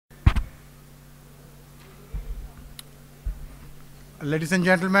Ladies and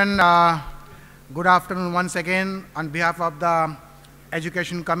gentlemen, good afternoon once again. On behalf of the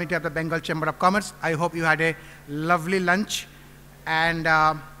Education Committee of the Bengal Chamber of Commerce, I hope you had a lovely lunch. And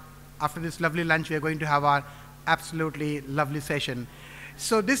after this lovely lunch, we are going to have our absolutely lovely session.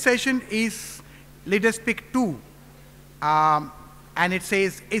 So this session is Leaders Pick 2. And it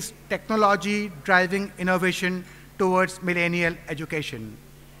says, is technology driving innovation towards millennial education?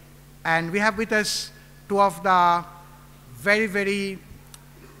 And we have with us two of the very, very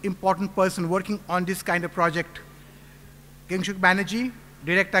important person working on this kind of project. Kingshuk Banerjee,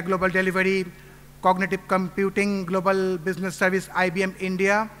 Director Global Delivery, Cognitive Computing, Global Business Service, IBM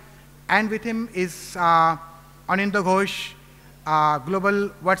India. And with him is Anindya Ghosh,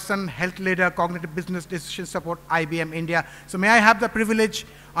 Global Watson Health Leader, Cognitive Business Decision Support, IBM India. So may I have the privilege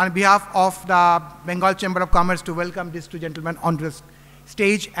on behalf of the Bengal Chamber of Commerce to welcome these two gentlemen on this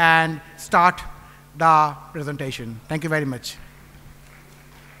stage and start the presentation. Thank you very much.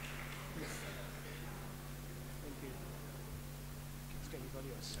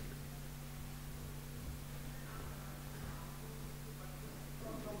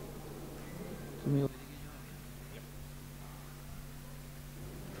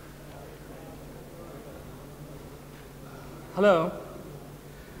 Hello.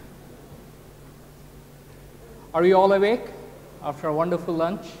 Are you all awake after a wonderful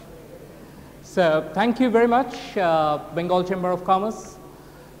lunch? So thank you very much, Bengal Chamber of Commerce,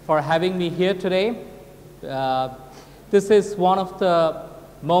 for having me here today. This is one of the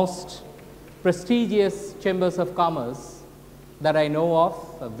most prestigious chambers of commerce that I know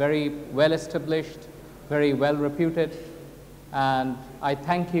of, very well established, very well reputed, and I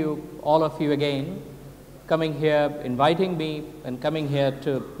thank you, all of you again, coming here, inviting me, and coming here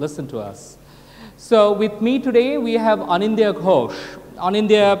to listen to us. So with me today, we have Anindya Ghosh.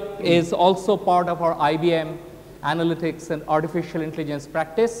 Anindya is also part of our IBM Analytics and Artificial Intelligence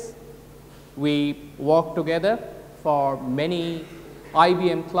practice. We work together for many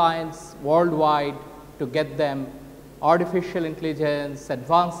IBM clients worldwide to get them artificial intelligence,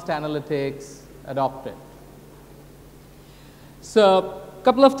 advanced analytics adopted. So a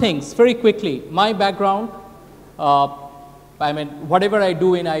couple of things very quickly. My background, whatever I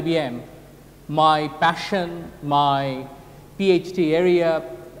do in IBM, my passion, my PhD area,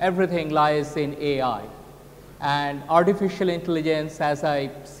 everything lies in AI. And artificial intelligence, as I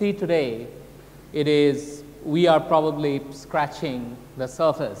see today, we are probably scratching the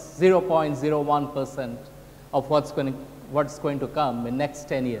surface, 0.01% of what's going to come in next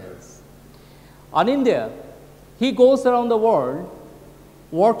 10 years. Anindya, he goes around the world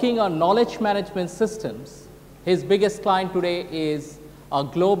working on knowledge management systems. His biggest client today is a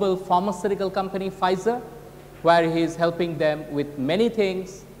global pharmaceutical company, Pfizer, where he is helping them with many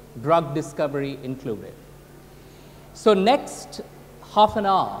things, drug discovery included. So next half an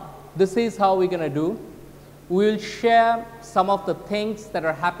hour, this is how we're going to do. We will share some of the things that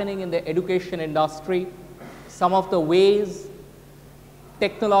are happening in the education industry, some of the ways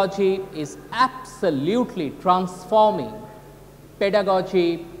technology is absolutely transforming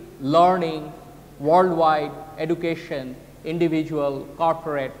pedagogy, learning, worldwide education, individual,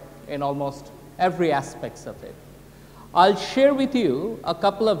 corporate, in almost every aspects of it. I'll share with you a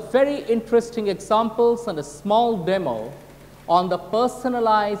couple of very interesting examples and a small demo on the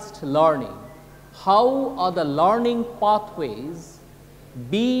personalized learning. How are the learning pathways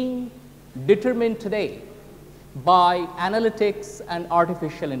being determined today by analytics and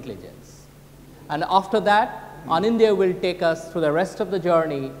artificial intelligence? And after that, Anindya will take us through the rest of the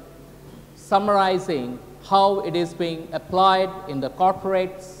journey, summarizing how it is being applied in the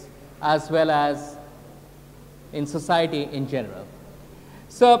corporates as well as in society in general.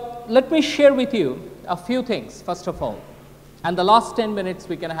 So let me share with you a few things, first of all. And the last 10 minutes,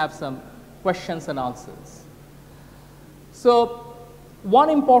 we can have some questions and answers. So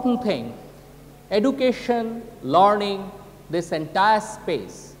one important thing, education, learning, this entire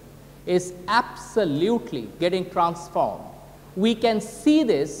space is absolutely getting transformed. We can see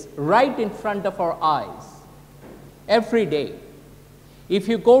this right in front of our eyes every day. If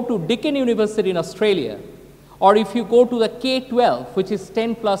you go to Deakin University in Australia, or if you go to the K-12, which is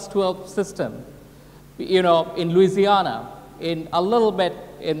 10+12 system, in Louisiana, in a little bit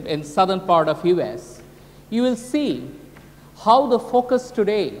in southern part of US, you will see how the focus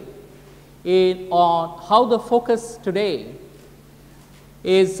today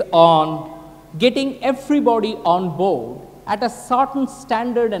is on getting everybody on board at a certain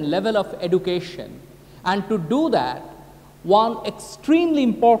standard and level of education. And to do that, one extremely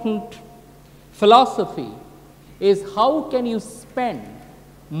important philosophy is how can you spend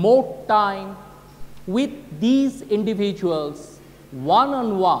more time with these individuals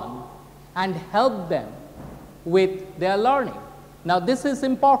one-on-one and help them with their learning. Now, this is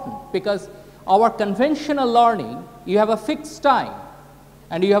important because our conventional learning, you have a fixed time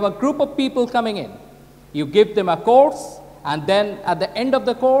and you have a group of people coming in. You give them a course, and then at the end of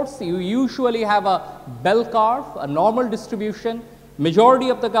the course, you usually have a bell curve, a normal distribution. Majority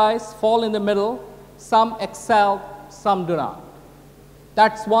of the guys fall in the middle. Some excel, some do not.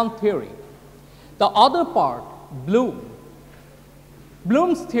 That's one theory. The other part,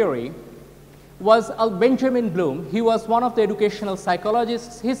 Bloom's theory was Benjamin Bloom. He was one of the educational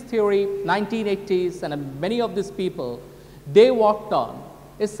psychologists. His theory, 1980s, and many of these people, they worked on,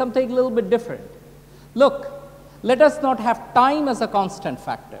 is something a little bit different. Look, let us not have time as a constant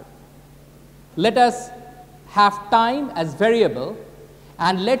factor. Let us have time as variable,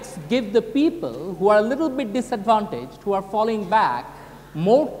 and let's give the people who are a little bit disadvantaged, who are falling back,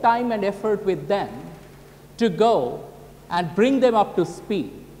 more time and effort with them to go and bring them up to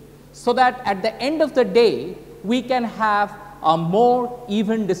speed, so that at the end of the day, we can have a more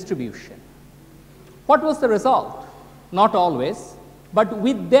even distribution. What was the result? Not always, but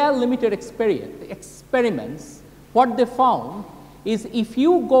with their limited experiments, what they found is if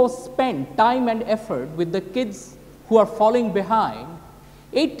you go spend time and effort with the kids who are falling behind,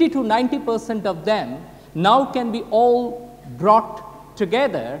 80 to 90% of them now can be all brought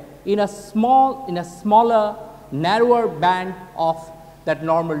together in a smaller, narrower band of that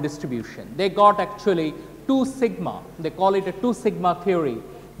normal distribution. They got actually 2 sigma. They call it a 2 sigma theory.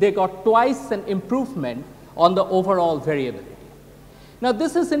 They got twice an improvement on the overall variability. Now,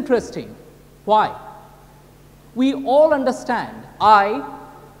 this is interesting. Why? We all understand.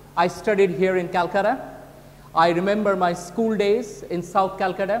 I studied here in Calcutta. I remember my school days in South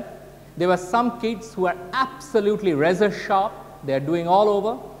Calcutta. There were some kids who were absolutely razor sharp. They are doing all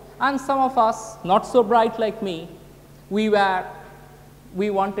over. And some of us, not so bright like me, we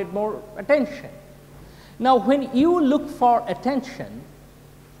wanted more attention. Now, when you look for attention,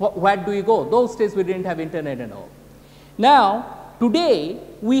 where do you go? Those days we didn't have internet and all. Now, today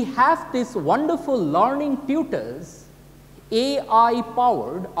we have these wonderful learning tutors, AI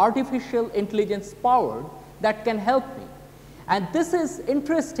powered, artificial intelligence powered, that can help me. And this is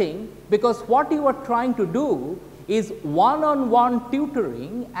interesting because what you are trying to do is one-on-one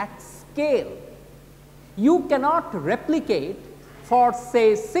tutoring at scale. You cannot replicate for,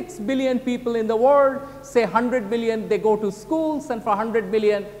 say, 6 billion people in the world, say 100 billion, they go to schools, and for 100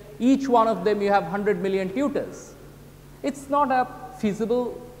 billion, each one of them you have 100 million tutors. It's not a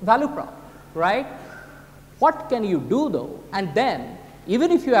feasible value prop, right? What can you do though? And then,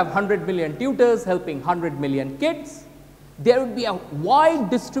 even if you have 100 million tutors helping 100 million kids, there would be a wide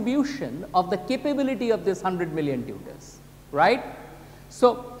distribution of the capability of this 100 million tutors, right?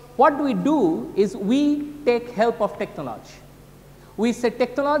 So what we do is we take help of technology. We say,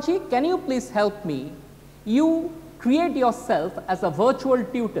 technology, can you please help me? You create yourself as a virtual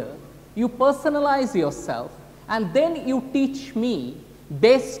tutor, you personalize yourself, and then you teach me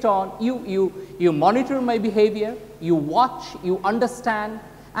based on, you monitor my behavior, you watch, you understand,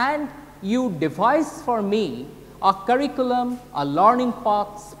 and you devise for me a curriculum, a learning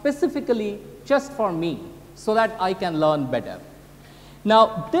path specifically just for me so that I can learn better.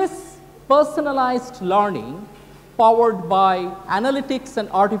 Now, this personalized learning powered by analytics and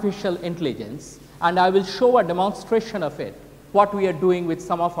artificial intelligence, and I will show a demonstration of it, what we are doing with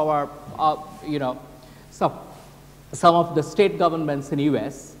some of our, some of the state governments in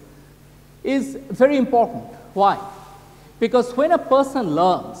US, is very important. Why? Because when a person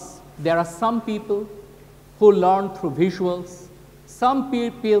learns, there are some people who learn through visuals, some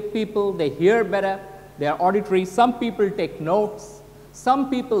people they hear better, they are auditory, some people take notes, some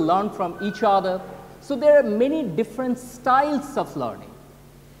people learn from each other. So there are many different styles of learning.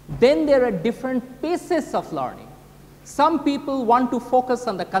 Then there are different paces of learning. Some people want to focus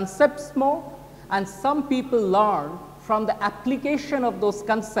on the concepts more, and some people learn from the application of those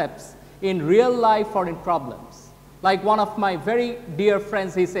concepts in real life or in problems. Like one of my very dear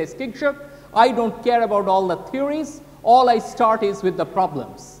friends, he says, Kikshuk, I don't care about all the theories, all I start is with the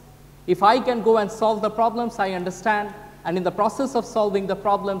problems. If I can go and solve the problems, I understand, and in the process of solving the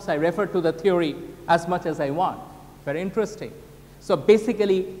problems, I refer to the theory as much as I want. Very interesting. So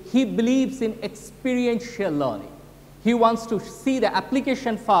basically, he believes in experiential learning. He wants to see the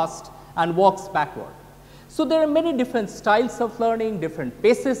application first and works backward. So there are many different styles of learning, different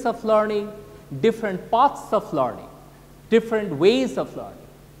paces of learning, different paths of learning, different ways of learning.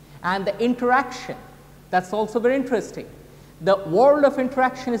 And the interaction, that's also very interesting. The world of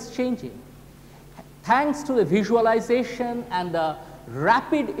interaction is changing. Thanks to the visualization and the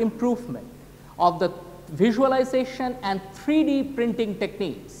rapid improvement of the visualization and 3D printing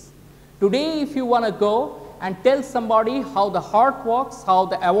techniques. Today, if you want to go and tell somebody how the heart works, how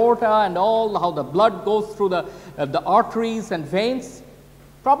the aorta and all, how the blood goes through the arteries and veins,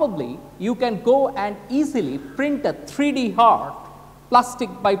 probably you can go and easily print a 3D heart, plastic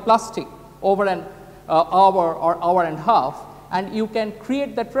by plastic, over an hour or hour and a half, and you can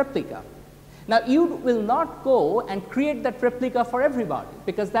create that replica. Now, you will not go and create that replica for everybody,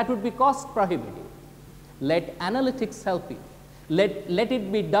 because that would be cost prohibitive. Let analytics help you. Let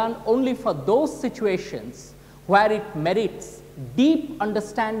it be done only for those situations where it merits deep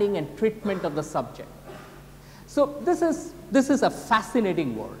understanding and treatment of the subject. So this is a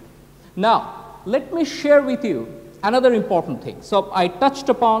fascinating world. Now, let me share with you another important thing. So I touched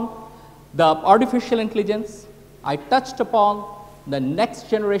upon the artificial intelligence. I touched upon the next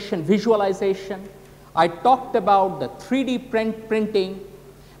generation visualization. I talked about the 3D printing,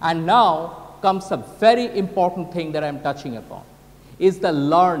 and now comes a very important thing that I'm touching upon, is the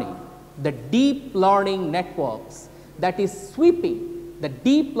learning, the deep learning networks that is sweeping. The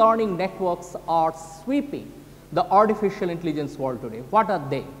deep learning networks are sweeping the artificial intelligence world today. What are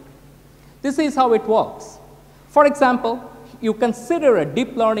they? This is how it works. For example, you consider a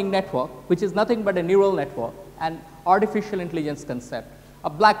deep learning network, which is nothing but a neural network, an artificial intelligence concept, a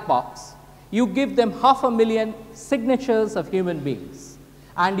black box. You give them 500,000 signatures of human beings,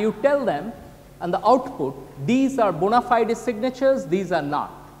 and you tell them on the output, these are bona fide signatures, these are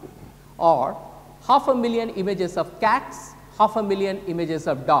not. Or 500,000 images of cats, 500,000 images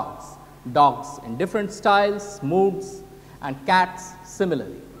of dogs. Dogs in different styles, moods, and cats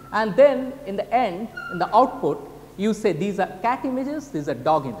similarly. And then in the end, in the output, you say these are cat images, these are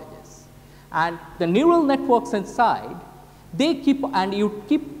dog images. And the neural networks inside, you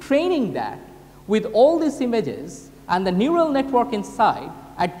keep training that with all these images, and the neural network inside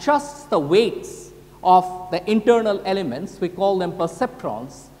adjusts the weights of the internal elements, we call them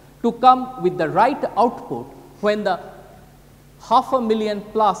perceptrons, to come with the right output when the 500,000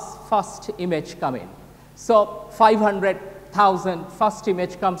 plus first image come in. So 500,000 first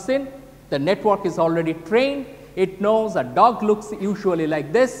image comes in, the network is already trained, it knows a dog looks usually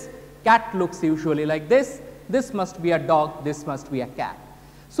like this, cat looks usually like this must be a dog, this must be a cat.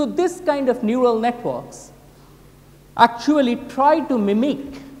 So this kind of neural networks actually try to mimic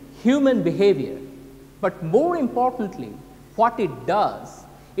human behavior, but more importantly, what it does,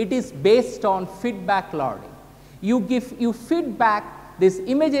 it is based on feedback learning. You feed back these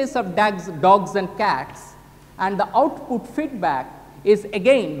images of dogs and cats, and the output feedback is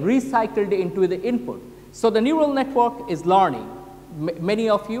again recycled into the input. So the neural network is learning. Many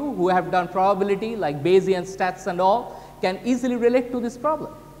of you who have done probability like Bayesian stats and all can easily relate to this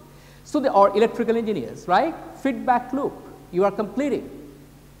problem. So or electrical engineers, right? Feedback loop, you are completing.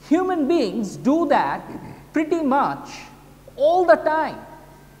 Human beings do that pretty much all the time.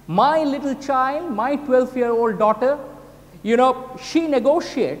 My little child, my 12-year-old daughter, you know, she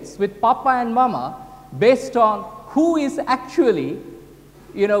negotiates with Papa and Mama based on who is actually,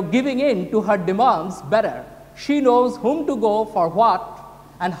 you know, giving in to her demands better. She knows whom to go for what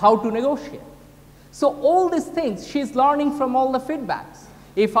and how to negotiate. So all these things, she's learning from all the feedbacks.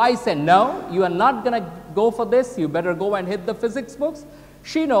 If I say, no, you are not going to go for this, you better go and hit the physics books,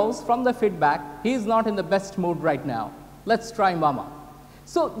 she knows from the feedback, he's not in the best mood right now. Let's try Mama.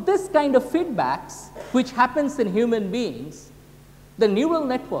 So this kind of feedbacks, which happens in human beings, the neural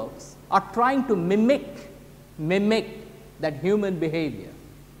networks are trying to mimic that human behavior.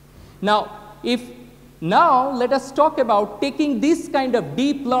 Now, let us talk about taking this kind of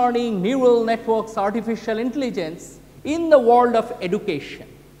deep learning, neural networks, artificial intelligence in the world of education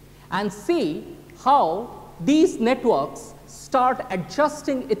and see how these networks start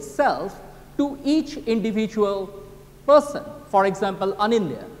adjusting itself to each individual person. For example,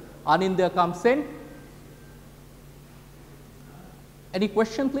 Anindya. Anindya comes in. Any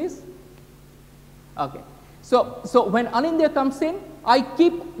question, please? Okay. So when Anindya comes in, I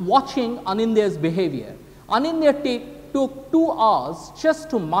keep watching Anindya's behavior. Anindya took 2 hours just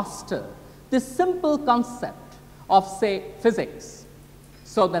to master this simple concept of, say, physics.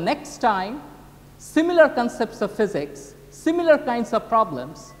 So the next time, similar concepts of physics, similar kinds of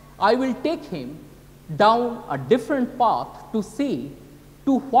problems, I will take him down a different path to see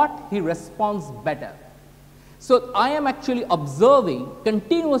to what he responds better. So I am actually observing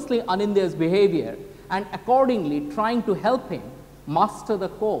continuously Anindya's behavior and accordingly trying to help him master the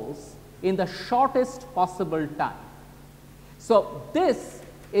course in the shortest possible time. So this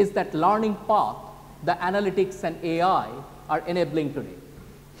is that learning path the analytics and AI are enabling today.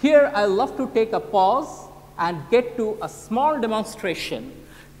 Here I love to take a pause and get to a small demonstration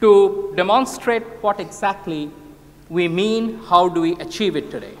To demonstrate what exactly we mean, how do we achieve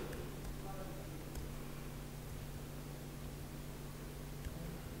it today?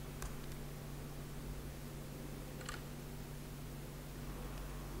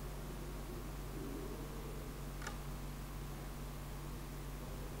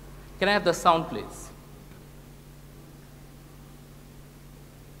 Can I have the sound, please?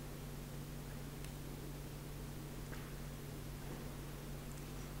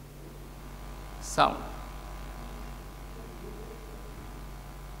 Sound.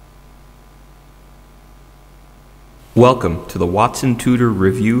 Welcome to the Watson Tutor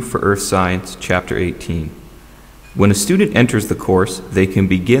Review for Earth Science, Chapter 18. When a student enters the course, they can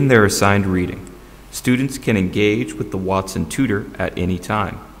begin their assigned reading. Students can engage with the Watson Tutor at any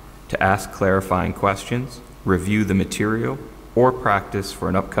time to ask clarifying questions, review the material, or practice for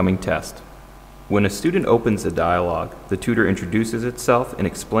an upcoming test. When a student opens a dialogue, the tutor introduces itself and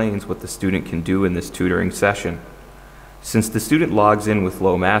explains what the student can do in this tutoring session. Since the student logs in with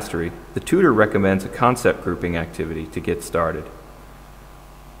low mastery, the tutor recommends a concept grouping activity to get started.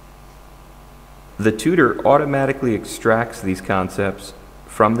 The tutor automatically extracts these concepts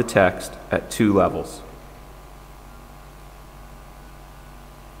from the text at 2 levels.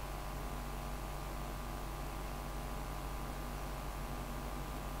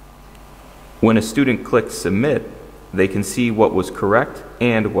 When a student clicks Submit, they can see what was correct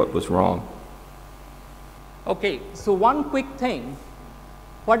and what was wrong. Okay, so one quick thing.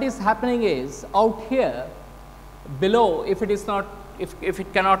 What is happening is out here below, if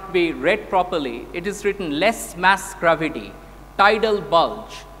it cannot be read properly, it is written less mass gravity, tidal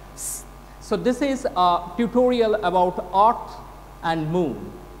bulge. So this is a tutorial about Earth and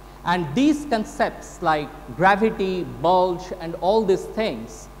Moon. And these concepts like gravity, bulge, and all these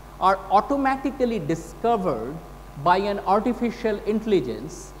things are automatically discovered by an artificial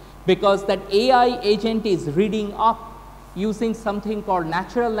intelligence, because that AI agent is reading up using something called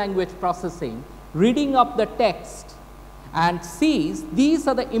natural language processing, reading up the text and sees these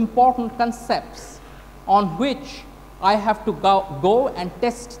are the important concepts on which I have to go and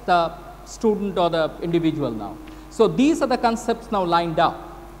test the student or the individual now. So these are the concepts now lined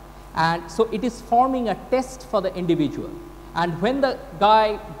up, and so it is forming a test for the individual. And when the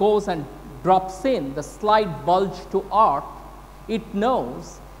guy goes and drops in the slight bulge to Earth, it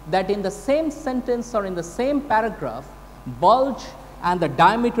knows that in the same sentence or in the same paragraph, bulge and the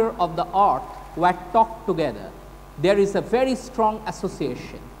diameter of the Earth were talked together. There is a very strong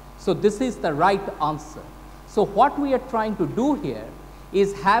association. So this is the right answer. So what we are trying to do here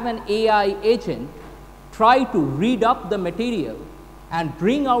is have an AI agent try to read up the material and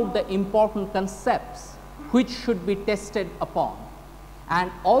bring out the important concepts which should be tested upon, and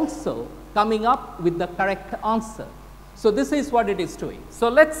also coming up with the correct answer. So this is what it is doing. So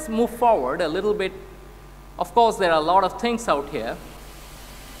let's move forward a little bit. Of course, there are a lot of things out here,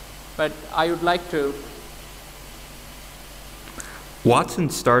 but I would like to. Watson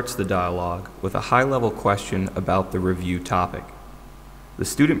starts the dialogue with a high-level question about the review topic. The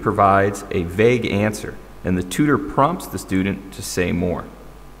student provides a vague answer, and the tutor prompts the student to say more.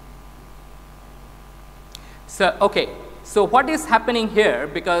 So, okay, so what is happening here,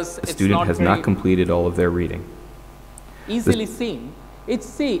 because the student has not completed all of their reading. Easily seen.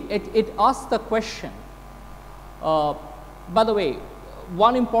 It asks the question. By the way,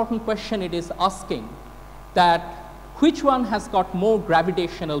 one important question it is asking, that which one has got more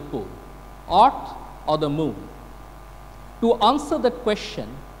gravitational pull, Earth or the Moon? To answer that question,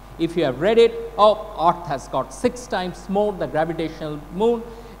 if you have read it, Earth has got 6 times more the gravitational Moon,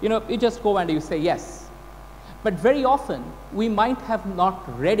 you just go and you say yes. But very often, we might have not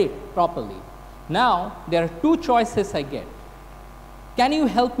read it properly. Now, there are 2 choices I get. Can you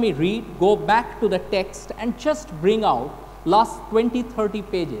help me read, go back to the text and just bring out last 20, 30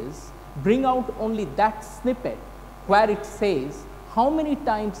 pages, bring out only that snippet where it says how many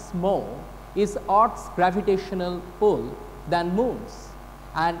times more is Earth's gravitational pull than Moon's?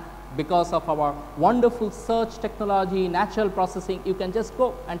 And because of our wonderful search technology, natural processing, you can just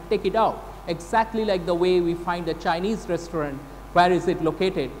go and take it out. Exactly like the way we find a Chinese restaurant, where is it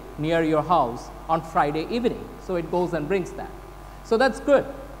located near your house on Friday evening. So it goes and brings that. So that's good.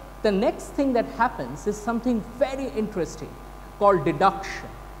 The next thing that happens is something very interesting called deduction.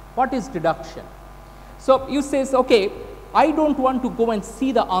 What is deduction? So you say, okay, I don't want to go and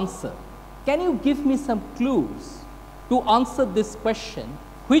see the answer. Can you give me some clues to answer this question?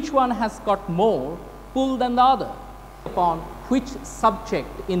 Which one has got more pull than the other? Upon which subject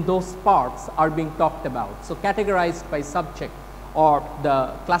in those parts are being talked about. So categorized by subject, or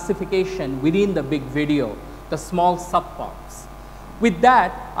the classification within the big video, the small subparts. With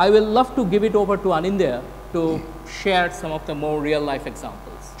that, I will love to give it over to Anindya to share some of the more real-life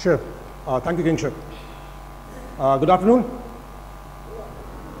examples. Sure. Thank you, Kingship. Good afternoon.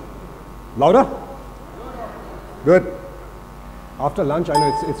 Louder? Good. After lunch, I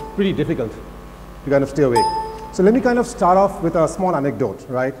know it's pretty difficult to kind of stay awake. So let me kind of start off with a small anecdote,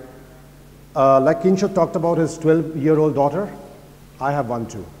 right? Like Kingship talked about his 12-year-old daughter, I have one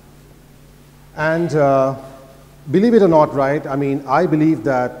too. And believe it or not, right, I mean, I believe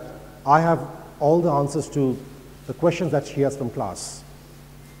that I have all the answers to the questions that she has from class.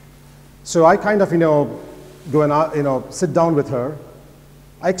 So I kind of, go and, sit down with her.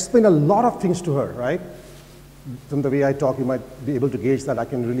 I explain a lot of things to her, right? From the way I talk, you might be able to gauge that I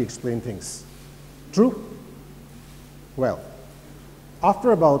can really explain things. True? Well,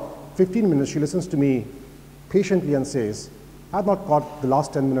 after about 15 minutes, she listens to me patiently and says, I've not caught the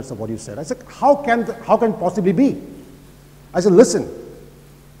last 10 minutes of what you said. I said, how can it possibly be? I said, listen,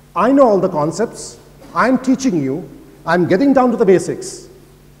 I know all the concepts. I'm teaching you. I'm getting down to the basics.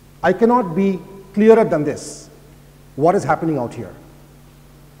 I cannot be clearer than this. What is happening out here?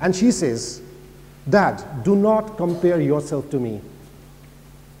 And she says, Dad, do not compare yourself to me.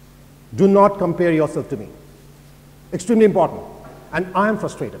 Do not compare yourself to me. Extremely important. And I am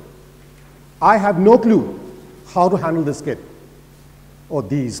frustrated. I have no clue how to handle this kid or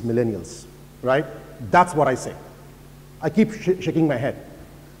these millennials, right? That's what I say. I keep shaking my head.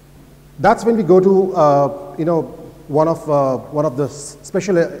 That's when we go to, one of the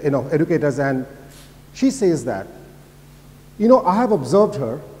special, educators, and she says that, I have observed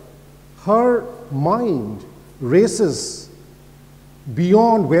her. Her mind races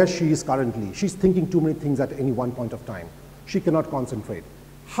beyond where she is currently. She's thinking too many things at any one point of time. She cannot concentrate.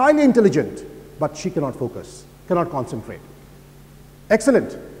 Highly intelligent, but she cannot focus, cannot concentrate.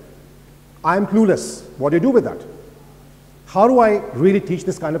 Excellent. I am clueless. What do you do with that? How do I really teach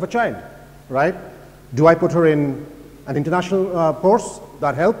this kind of a child, right? Do I put her in an international course?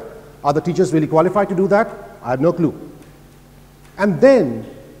 That help? Are the teachers really qualified to do that? I have no clue. And then,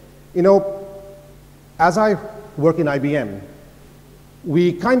 as I work in IBM,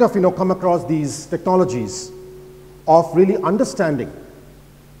 we kind of, come across these technologies of really understanding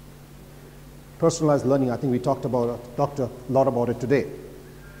personalized learning. I think we talked a lot about it today.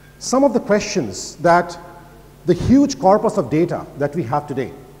 Some of the questions that the huge corpus of data that we have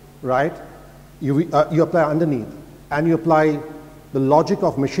today, right? You apply underneath, and you apply the logic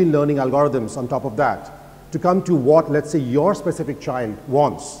of machine learning algorithms on top of that to come to what, let's say, your specific child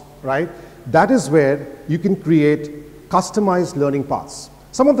wants, right? That is where you can create customized learning paths.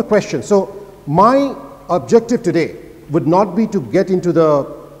 Some of the questions. So my objective today would not be to get into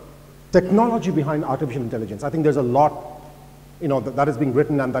the technology behind artificial intelligence. I think there's a lot, that is being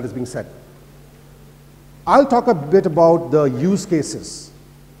written and that is being said. I'll talk a bit about the use cases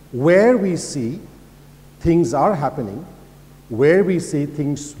where we see things are happening, where we see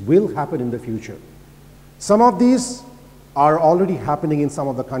things will happen in the future. Some of these are already happening in some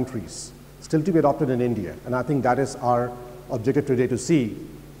of the countries, still to be adopted in India, and I think that is our objective today to see.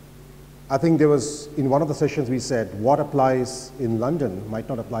 I think there was, in one of the sessions we said, what applies in London might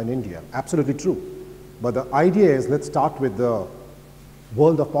not apply in India. Absolutely true. But the idea is, let's start with the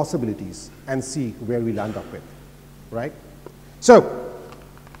world of possibilities and see where we land up with, right? So,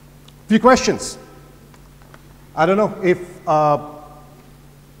 few questions. I don't know if,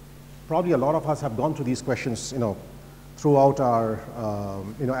 probably a lot of us have gone through these questions, throughout our,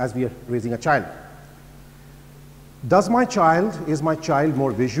 as we are raising a child. Is my child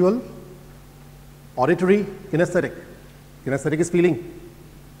more visual, auditory, kinesthetic? Kinesthetic is feeling.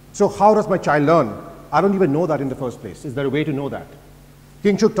 So how does my child learn? I don't even know that in the first place. Is there a way to know that?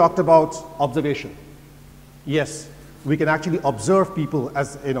 Kingshuk talked about observation. Yes, we can actually observe people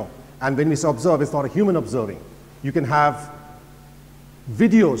as, and when we say observe, it's not a human observing. You can have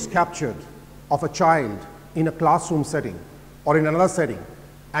videos captured of a child in a classroom setting or in another setting,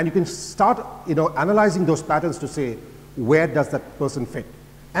 and you can start, analyzing those patterns to say, where does that person fit?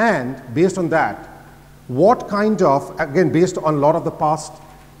 And based on that, what kind of, again, based on a lot of the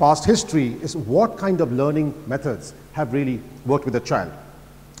past history, is what kind of learning methods have really worked with the child?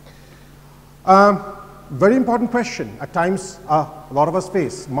 Very important question. At times, a lot of us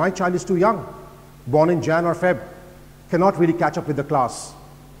face. My child is too young, born in Jan or Feb, cannot really catch up with the class,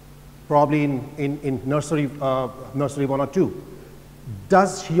 probably in nursery 1 or 2.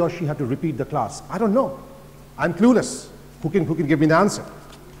 Does he or she have to repeat the class? I don't know. I'm clueless. Who can give me the answer?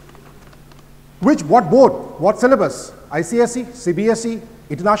 What board? What syllabus? ICSE, CBSE,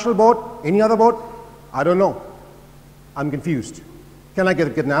 international board, any other board? I don't know. I'm confused. Can I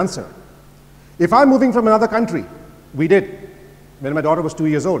get an answer? If I'm moving from another country, we did. when my daughter was 2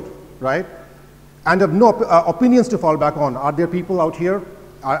 years old, right? And have no opinions to fall back on. Are there people out here,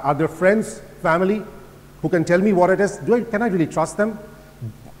 are there friends, family, who can tell me what it is? Can I really trust them?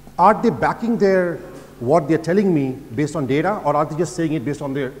 Are they backing what they're telling me based on data, or are they just saying it based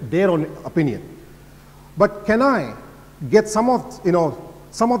on their own opinion? But can I get some of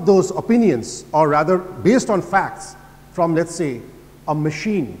those opinions, or rather based on facts, from, let's say, a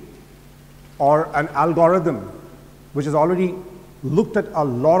machine or an algorithm which has already looked at a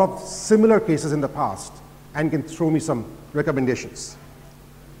lot of similar cases in the past and can throw me some recommendations?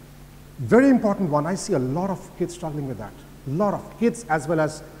 Very important one. I see a lot of kids struggling with that. A lot of kids as well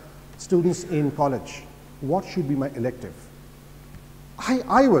as students in college. What should be my elective?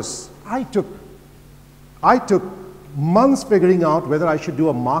 I took months figuring out whether I should do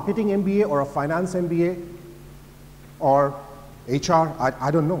a marketing MBA or a finance MBA or HR.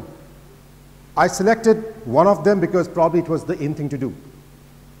 I don't know. I selected one of them because probably it was the in thing to do.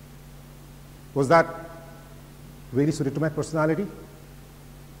 Was that really suited to my personality?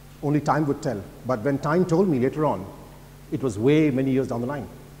 Only time would tell. But when time told me later on, it was way many years down the line.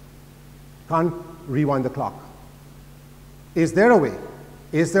 Can't rewind the clock. Is there a way?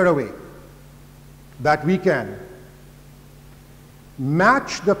 Is there a way that we can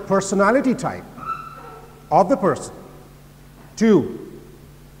match the personality type of the person to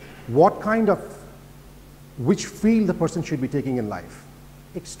which field the person should be taking in life?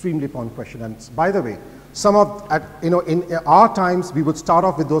 Extremely important question. And by the way, in our times, we would start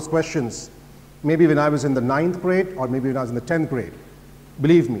off with those questions maybe when I was in the 9th grade or maybe when I was in the 10th grade.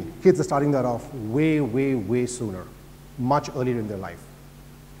 Believe me, kids are starting that off way, way, way sooner, much earlier in their life.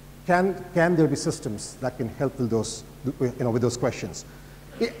 Can there be systems that can help with those questions?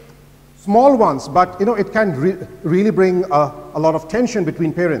 Small ones, but it can really bring a lot of tension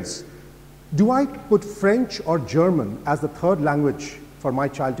between parents. Do I put French or German as the third language for my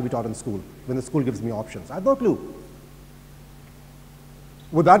child to be taught in school when the school gives me options? I have no clue.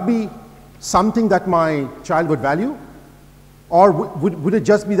 Would that be something that my child would value? Or would it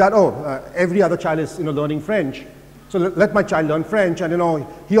just be that, every other child is learning French, so let my child learn French, and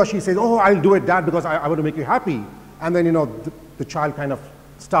he or she says, oh, I'll do it, Dad, because I want to make you happy. And then the child kind of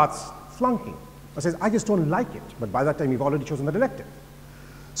starts flunking. Or says, I just don't like it. But by that time, you've already chosen that elective.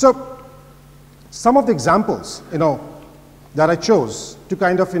 So some of the examples that I chose to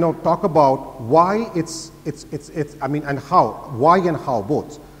kind of talk about why and how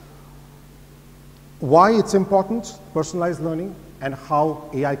both. Why it's important, personalized learning, and how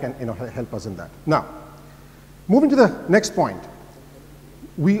AI can help us in that. Now, moving to the next point,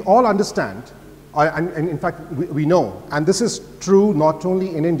 we all understand, and in fact we know, and this is true not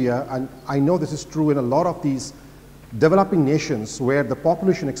only in India, and I know this is true in a lot of these developing nations where the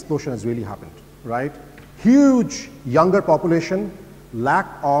population explosion has really happened, right? Huge younger population, lack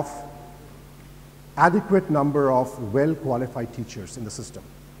of adequate number of well-qualified teachers in the system.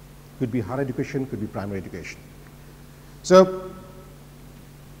 Could be higher education, could be primary education. So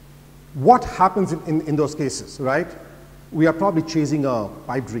what happens in those cases, right? We are probably chasing a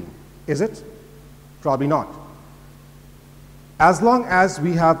pipe dream. Is it? Probably not. As long as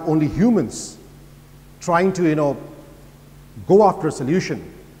we have only humans trying to go after a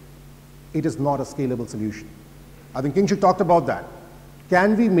solution, it is not a scalable solution. I think Kingshuk talked about that.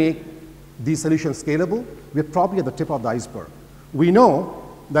 Can we make these solutions scalable? We're probably at the tip of the iceberg. We know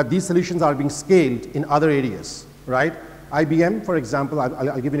that these solutions are being scaled in other areas, right? IBM, for example,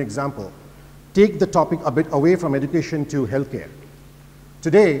 I'll give you an example. Take the topic a bit away from education to healthcare.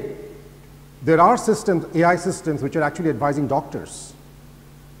 Today, there are systems, AI systems, which are actually advising doctors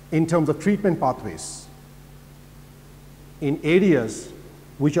in terms of treatment pathways in areas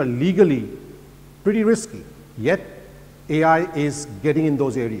which are legally pretty risky, yet AI is getting in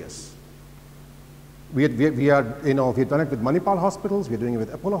those areas. We've done it with Manipal hospitals, we're doing it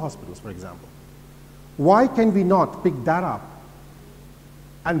with Apollo hospitals, for example. Why can we not pick that up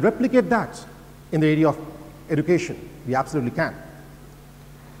and replicate that in the area of education? We absolutely can.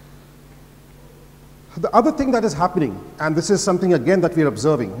 The other thing that is happening, and this is something again that we're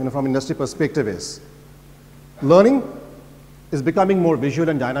observing from an industry perspective, is learning is becoming more visual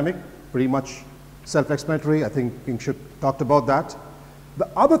and dynamic, pretty much self-explanatory. I think Kingshuk talked about that. The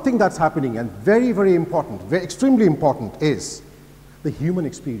other thing that's happening, and very, very important, extremely important, is the human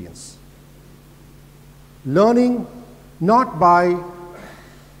experience. Learning not by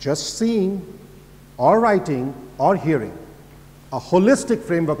just seeing or writing or hearing, a holistic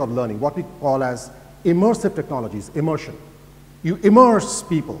framework of learning, what we call as immersive technologies, immersion. You immerse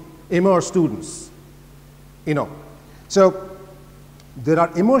people, immerse students, So there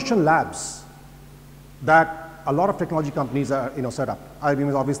are immersion labs that a lot of technology companies are set up. IBM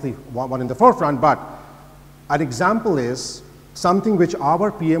is obviously one in the forefront, but an example is something which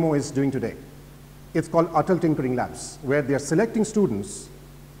our PMO is doing today. It's called Atal Tinkering Labs, where they're selecting students,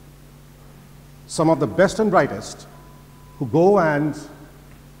 some of the best and brightest, who go and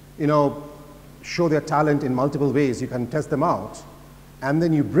show their talent in multiple ways. You can test them out, and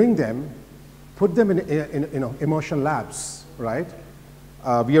then you bring them, put them in immersion labs, right?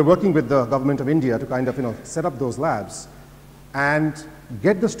 We are working with the government of India to kind of set up those labs and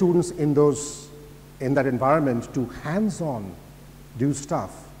get the students in that environment to hands-on do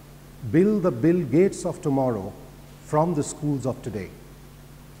stuff, build the Bill Gates of tomorrow from the schools of today,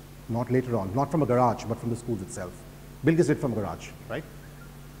 not later on, not from a garage, but from the schools itself. Bill Gates did from a garage, right?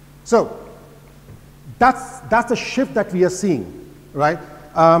 So that's the shift that we are seeing, right?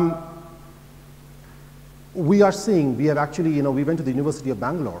 We are seeing, we have actually, we went to the University of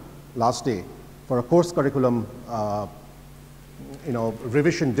Bangalore last day for a course curriculum,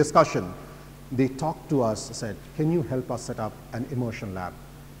 revision discussion. They talked to us, said, can you help us set up an immersion lab?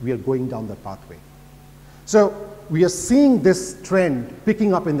 We are going down that pathway. So we are seeing this trend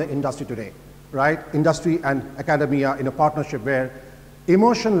picking up in the industry today, right? Industry and academia in a partnership where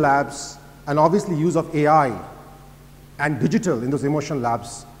immersion labs and obviously use of AI and digital in those immersion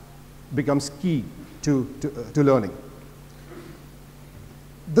labs becomes key to learning.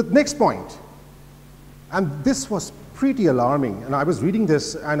 The next point, and this was pretty alarming, and I was reading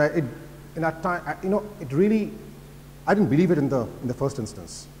this, and in that time, it really, I didn't believe it in the first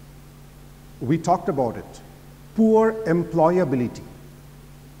instance. We talked about it. Poor employability,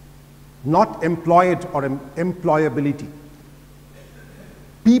 not employed or employability.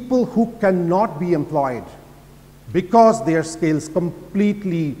 People who cannot be employed because their skills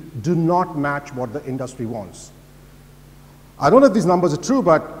completely do not match what the industry wants. I don't know if these numbers are true,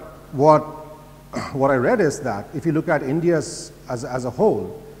 but what I read is that if you look at India as a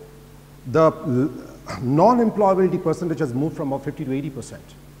whole, the non-employability percentage has moved from about 50 to 80%.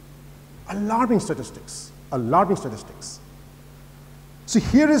 Alarming statistics, alarming statistics. So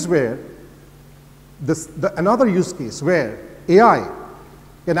here is where another use case where AI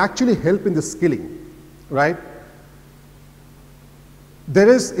can actually help in the skilling, right? There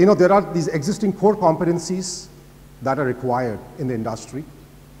are these existing core competencies that are required in the industry,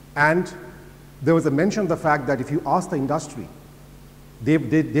 and there was a mention of the fact that if you ask the industry, they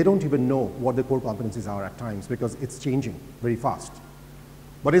don't even know what the core competencies are at times because it's changing very fast.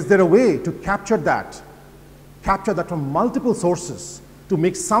 But is there a way to capture that from multiple sources to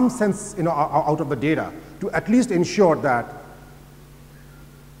make some sense out of the data, to at least ensure that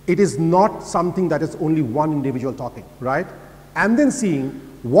it is not something that is only one individual talking, right? And then seeing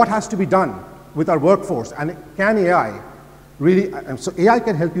what has to be done with our workforce, and can AI really, so AI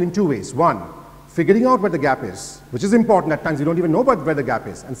can help you in two ways. One, figuring out where the gap is, which is important. At times you don't even know where the gap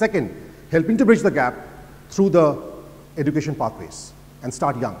is. And second, helping to bridge the gap through the education pathways and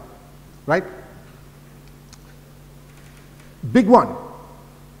start young, right? Big one,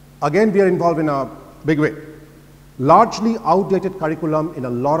 again we are involved in a big way. Largely outdated curriculum in a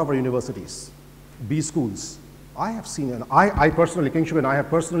lot of our universities, B schools. I have seen, and I personally, King Shubin and I have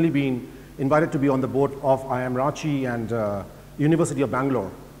personally been invited to be on the board of IIM Ranchi and University of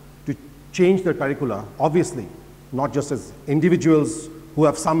Bangalore to change their curricula, obviously, not just as individuals who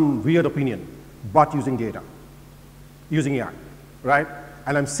have some weird opinion, but using data, using AI, right?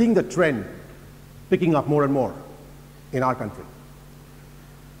 And I'm seeing the trend picking up more and more in our country.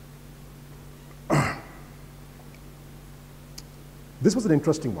 This was an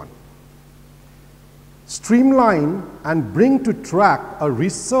interesting one. Streamline and bring to track a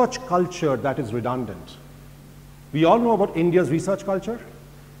research culture that is redundant. We all know about India's research culture.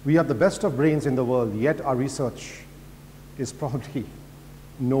 We have the best of brains in the world, yet our research is probably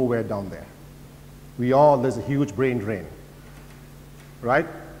nowhere down there. There's a huge brain drain, right?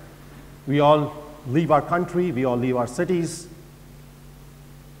 We all leave our country, we all leave our cities.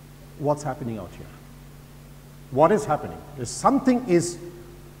 What's happening out here? What is happening? Something is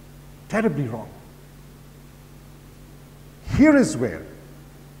terribly wrong. Here is where,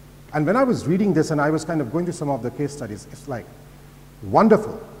 and when I was reading this and I was kind of going through some of the case studies, it's like,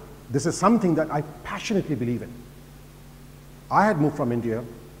 wonderful. This is something that I passionately believe in. I had moved from India.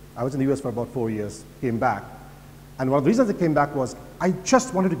 I was in the US for about 4 years, came back. And one of the reasons I came back was I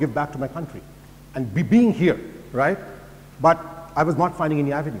just wanted to give back to my country and being here, right? But I was not finding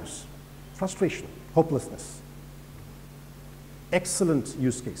any avenues. Frustration, hopelessness. Excellent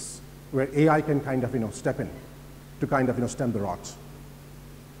use case where AI can kind of, step in to kind of, stem the rot,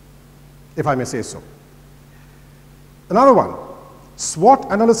 if I may say so. Another one,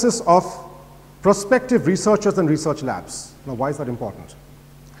 SWOT analysis of prospective researchers and research labs. Now, why is that important?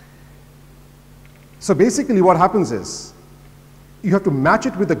 So basically what happens is, you have to match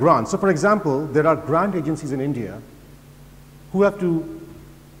it with the grant. So for example, there are grant agencies in India who have to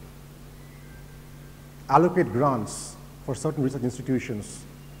allocate grants for certain research institutions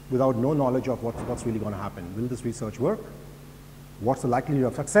without no knowledge of what's really going to happen. Will this research work? What's the likelihood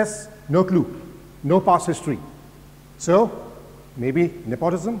of success? No clue, no past history. So maybe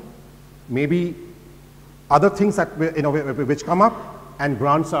nepotism, maybe other things that which come up, and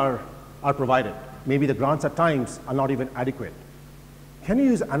grants are provided. Maybe the grants at times are not even adequate. Can you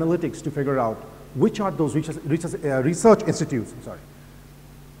use analytics to figure out which are those research institutes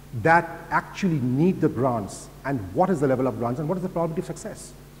that actually need the grants, and what is the level of grants, and what is the probability of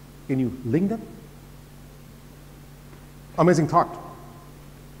success? Can you link them? Amazing thought.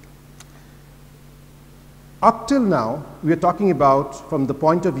 Up till now, we are talking about from the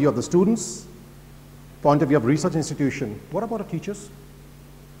point of view of the students, point of view of research institution. What about our teachers?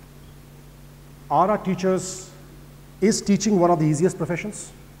 Are our teachers, is teaching one of the easiest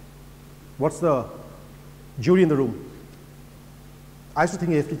professions? What's the jury in the room? I used to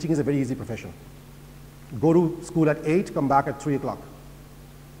think teaching is a very easy profession. Go to school at 8, come back at 3 o'clock.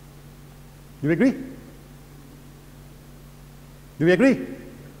 Do you agree? Do we agree?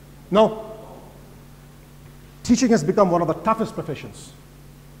 No. Teaching has become one of the toughest professions.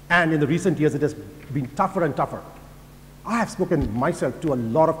 And in the recent years, it has been tougher and tougher. I have spoken myself to a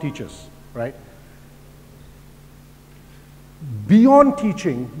lot of teachers, right? Beyond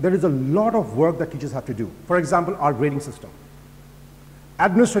teaching, there is a lot of work that teachers have to do. For example, our grading system,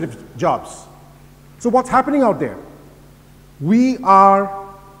 administrative jobs. So what's happening out there? We are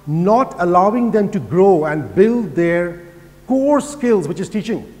not allowing them to grow and build their core skills, which is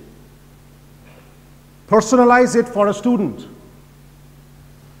teaching. Personalize it for a student.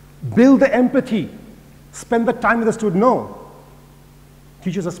 Build the empathy. Spend the time with the student. No.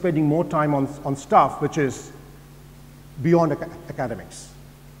 Teachers are spending more time on stuff which is beyond academics.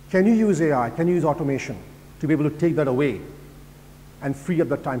 Can you use AI? Can you use automation to be able to take that away and free up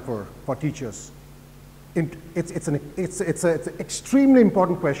the time for teachers? It's an extremely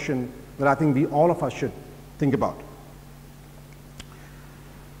important question that I think all of us should think about.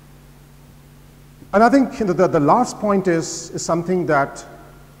 And I think the last point is something that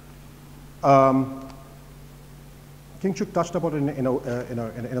Kingshuk touched about in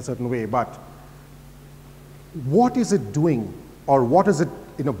a certain way, but what is it doing, or what is it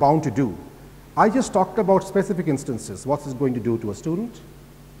bound to do? I just talked about specific instances. What is it going to do to a student,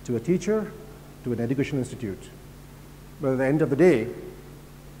 to a teacher, to an educational institute? But at the end of the day,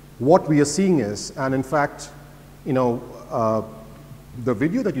 what we are seeing is, and in fact, the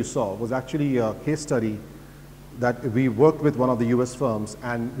video that you saw was actually a case study that we worked with one of the US firms,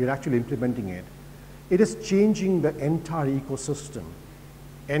 and we're actually implementing it. It is changing the entire ecosystem.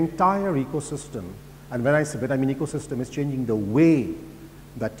 And when I mean ecosystem, it's changing the way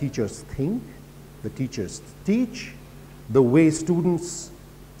that teachers think, the teachers teach, the way students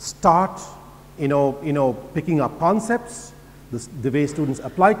start, picking up concepts, the way students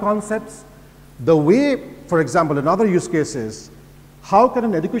apply concepts, the way, for example, another use case is, how can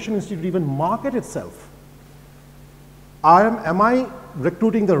an education institute even market itself? Am I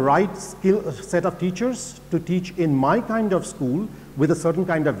recruiting the right skill set of teachers to teach in my kind of school with a certain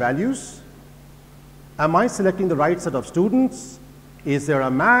kind of values? Am I selecting the right set of students? Is there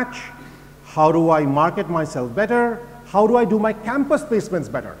a match? How do I market myself better? How do I do my campus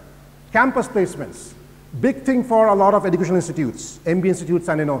placements better? Campus placements, big thing for a lot of educational institutes, MBA institutes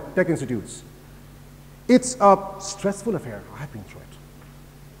and tech institutes. It's a stressful affair. I've been through it.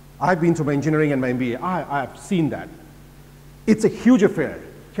 I've been through my engineering and my MBA. I have seen that. It's a huge affair.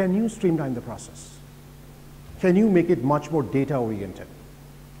 Can you streamline the process? Can you make it much more data-oriented?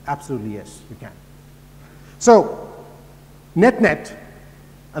 Absolutely, yes, you can. So, net,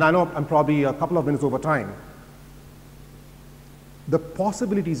 and I know I'm probably a couple of minutes over time, the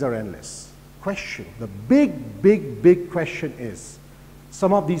possibilities are endless. The big question is,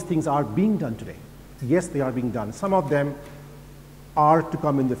 some of these things are being done today. Yes, they are being done. Some of them are to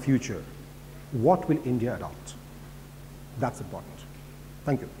come in the future. What will India adopt? That's important.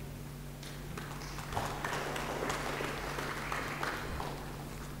 Thank you.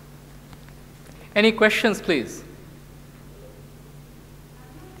 Any questions, please?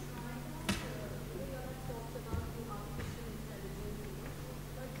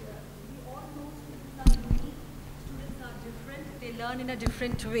 Learn in a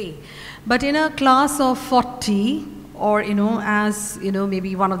different way. But in a class of 40 or, as,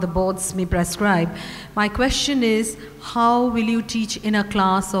 maybe one of the boards may prescribe. My question is, how will you teach in a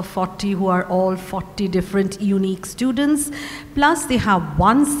class of 40 who are all 40 different unique students, plus they have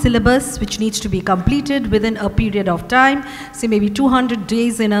one syllabus which needs to be completed within a period of time, say maybe 200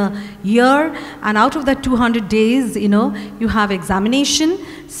 days in a year, and out of that 200 days, you have examination.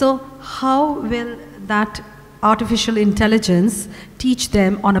 So how will that artificial intelligence teach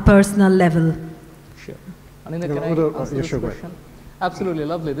them on a personal level? Sure. Anindya, can I answer this question? Absolutely,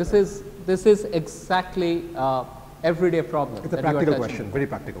 lovely. This is exactly everyday problem. It's a practical question, very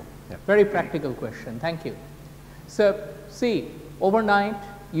practical. Yeah. Very practical question, thank you. So, see, overnight,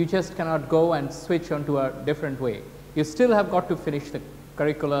 you just cannot go and switch onto a different way. You still have got to finish the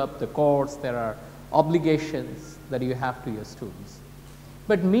curriculum, the course, there are obligations that you have to your students.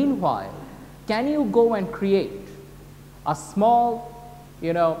 But meanwhile, can you go and create a small,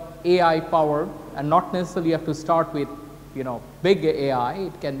 AI powered, and not necessarily you have to start with, big AI,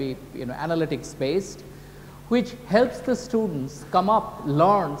 it can be, analytics based, which helps the students come up,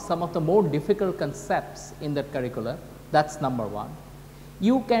 learn some of the more difficult concepts in that curriculum. That's number one.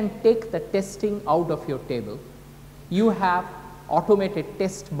 You can take the testing out of your table. You have automated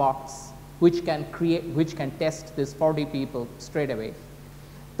test box which can test this 40 people straight away.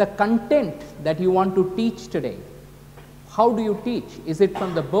 The content that you want to teach today, how do you teach? Is it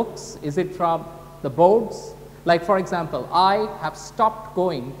from the books? Is it from the boards? Like, for example, I have stopped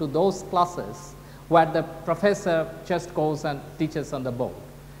going to those classes where the professor just goes and teaches on the board.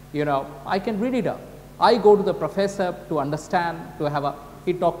 I can read it up. I go to the professor to understand,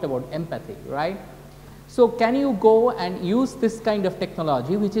 he talked about empathy, right? So can you go and use this kind of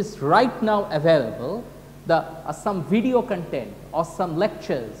technology which is right now available, some video content or some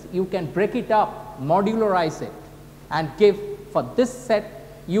lectures, you can break it up, modularize it, and give, for this set,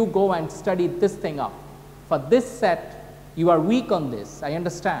 you go and study this thing up. For this set, you are weak on this, I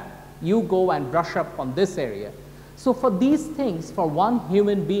understand. You go and brush up on this area. So for these things, for one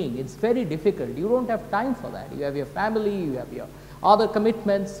human being, it's very difficult. You don't have time for that. You have your family, you have your other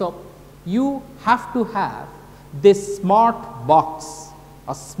commitments. So you have to have this smart box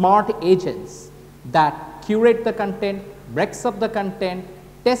or smart agents that curate the content, breaks up the content,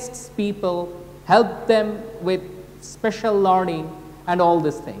 tests people, help them with special learning and all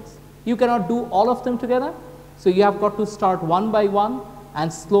these things. You cannot do all of them together. So you have got to start one by one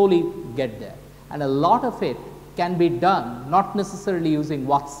and slowly get there. And a lot of it can be done not necessarily using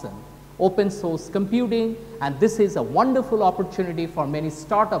Watson, open source computing, and this is a wonderful opportunity for many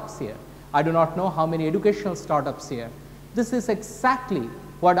startups here. I do not know how many educational startups here. This is exactly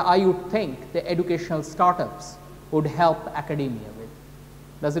what I would think the educational startups would help academia with.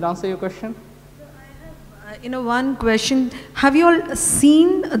 Does it answer your question? One question. Have you all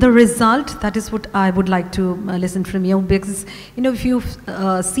seen the result? That is what I would like to listen from you, because, if you've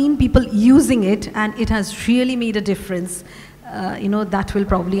seen people using it and it has really made a difference, that will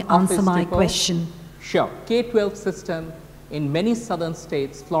probably answer my question. Sure. K-12 system in many southern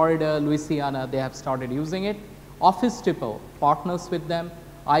states, Florida, Louisiana, they have started using it. Office Depot partners with them.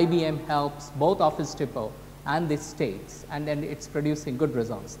 IBM helps both Office Depot and the states, and then it's producing good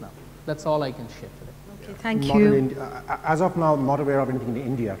results now. That's all I can share today. Okay, thank you. As of now, not aware of anything in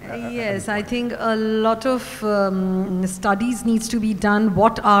India. Yes, I think a lot of studies needs to be done,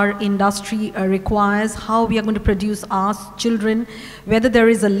 what our industry requires, how we are going to produce our children, whether there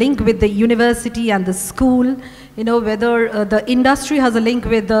is a link with the university and the school, whether the industry has a link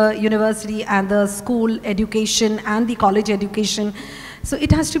with the university and the school education and the college education. So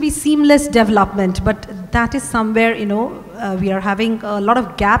it has to be seamless development, but that is somewhere, we are having a lot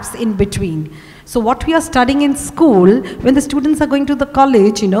of gaps in between. So what we are studying in school, when the students are going to the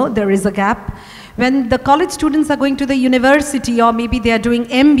college, there is a gap. When the college students are going to the university, or maybe they are doing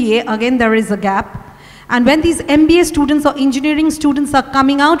MBA, again there is a gap. And when these MBA students or engineering students are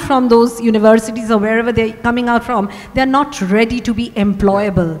coming out from those universities or wherever they're coming out from, they're not ready to be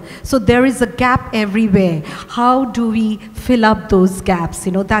employable. So there is a gap everywhere. How do we fill up those gaps?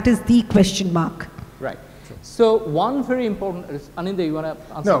 That is the question mark. Right. So one very important, Anindya, you want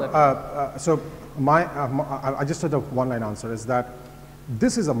to answer that? So I just said a one-line answer is that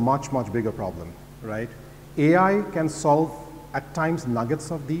this is a much, much bigger problem, right? AI can solve at times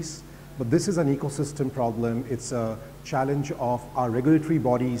nuggets of these, but this is an ecosystem problem. It's a challenge of our regulatory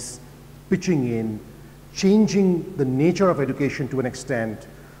bodies pitching in, changing the nature of education to an extent,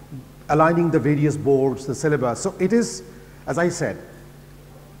 aligning the various boards, the syllabus. So it is, as I said,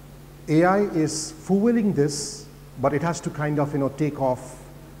 AI is fueling this, but it has to kind of take off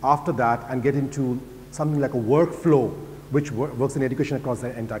after that and get into something like a workflow which works in education across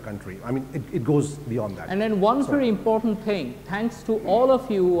the entire country. I mean, it goes beyond that. And then one very important thing, thanks to all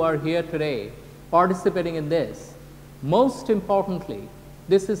of you who are here today participating in this, most importantly,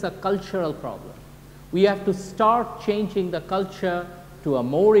 this is a cultural problem. We have to start changing the culture to a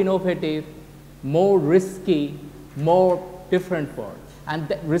more innovative, more risky, more different world,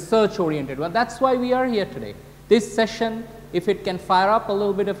 and research-oriented one. That's why we are here today. This session, if it can fire up a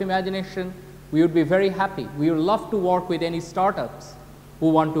little bit of imagination, we would be very happy. We would love to work with any startups who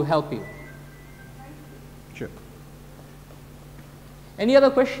want to help you. Sure. Any other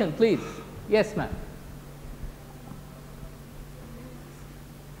question, please? Yes, ma'am.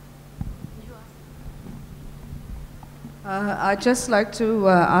 I'd just like to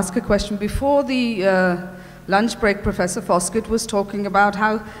ask a question. Before the lunch break, Professor Foskett was talking about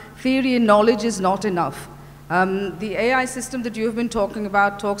how theory and knowledge is not enough. The AI system that you've been talking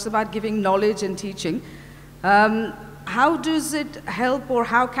about talks about giving knowledge and teaching. How does it help, or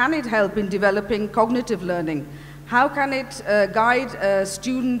how can it help in developing cognitive learning? How can it guide a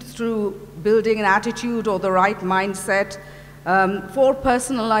student through building an attitude or the right mindset for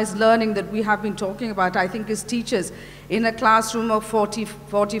personalized learning that we have been talking about? I think as teachers in a classroom of 40,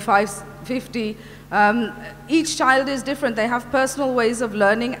 45, 50, each child is different. They have personal ways of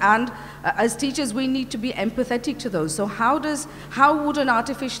learning, and as teachers we need to be empathetic to those. So how would an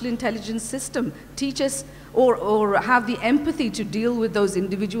artificial intelligence system teach us or have the empathy to deal with those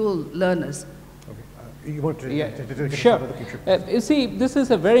individual learners? Okay. You want to sure. You see, this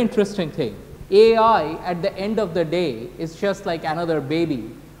is a very interesting thing. AI at the end of the day is just like another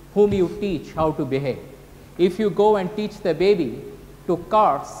baby whom you teach how to behave. If you go and teach the baby to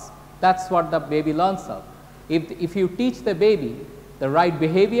curse, that's what the baby learns of. If you teach the baby the right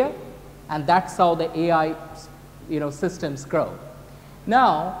behavior, and that's how the AI systems grow.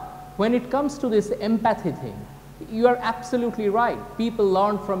 Now, when it comes to this empathy thing, you are absolutely right. People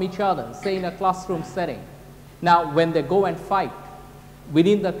learn from each other, say in a classroom setting. Now, when they go and fight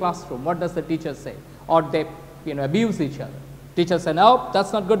within the classroom, what does the teacher say? Or they abuse each other. Teacher say, no,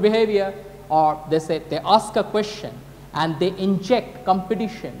 that's not good behavior. Or they say, they ask a question and they inject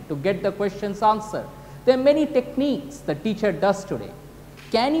competition to get the questions answered. There are many techniques the teacher does today.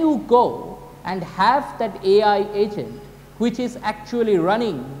 Can you go and have that AI agent which is actually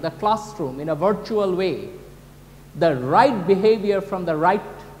running the classroom in a virtual way, the right behavior from the right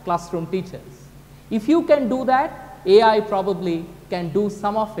classroom teachers? If you can do that, AI probably can do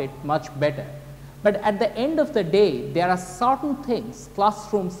some of it much better. But at the end of the day, there are certain things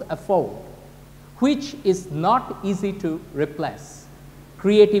classrooms afford which is not easy to replace.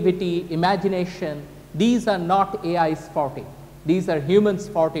 Creativity, imagination, these are not AI's forte. These are humans'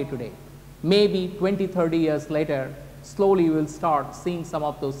 forte today. Maybe 20, 30 years later, slowly we will start seeing some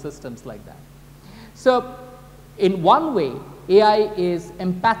of those systems like that. So in one way, AI is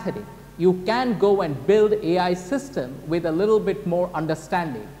empathetic. You can go and build AI system with a little bit more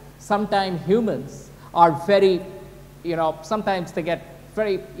understanding. Sometimes humans are very, sometimes they get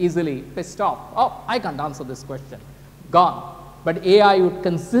very easily pissed off. Oh, I can't answer this question. Gone. But AI would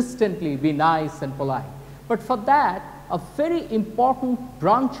consistently be nice and polite. But for that, a very important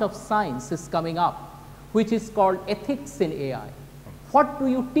branch of science is coming up, which is called ethics in AI. What do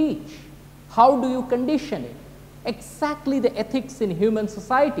you teach? How do you condition it? Exactly the ethics in human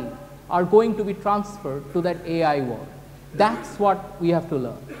society are going to be transferred to that AI world. That's what we have to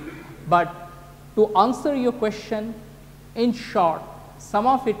learn. But to answer your question, in short, some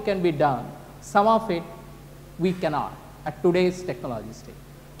of it can be done, some of it we cannot at today's technology state.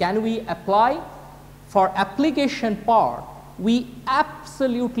 Can we apply? For application part, we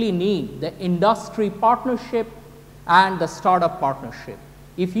absolutely need the industry partnership and the startup partnership.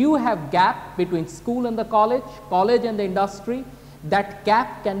 If you have gap between school and the college and the industry, that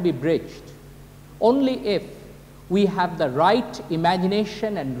gap can be bridged only if we have the right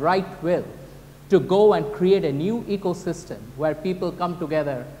imagination and right will to go and create a new ecosystem where people come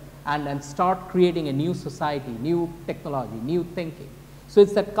together and start creating a new society, new technology, new thinking. So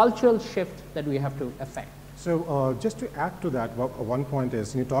it's a cultural shift that we have to affect. So just to add to that, one point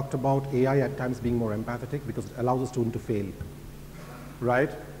is, you talked about AI at times being more empathetic because it allows the student to fail, right?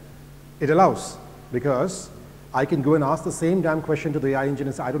 It allows, because I can go and ask the same damn question to the AI engine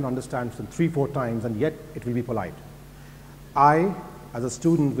and say, I don't understand, 3, 4 times, and yet it will be polite. I, as a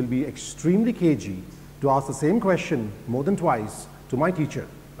student, will be extremely cagey to ask the same question more than twice to my teacher,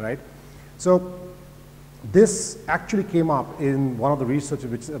 right? So this actually came up in one of the research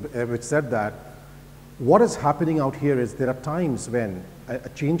which said that what is happening out here is there are times when a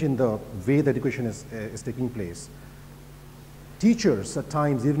change in the way the education is taking place. teachers at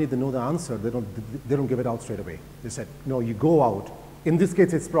times, even if they know the answer, they don't give it out straight away. They said, no, you go out. In this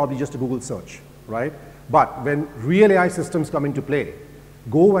case, it's probably just a Google search, right? But when real AI systems come into play,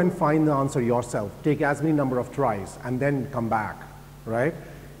 go and find the answer yourself. Take as many number of tries and then come back, right?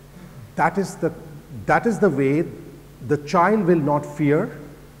 That is the way the child will not fear,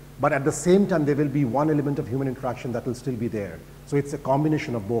 but at the same time, there will be one element of human interaction that will still be there. So it's a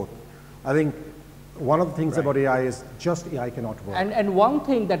combination of both. I think one of the things about AI is just AI cannot work. And one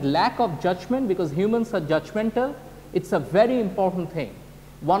thing, that lack of judgment, because humans are judgmental, it's a very important thing.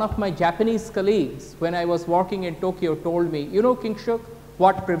 One of my Japanese colleagues, when I was working in Tokyo, told me, you know, Kingshuk,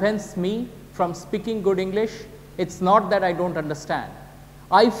 what prevents me from speaking good English? It's not that I don't understand.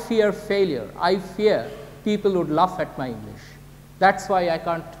 I fear failure. I fear people would laugh at my English. That's why I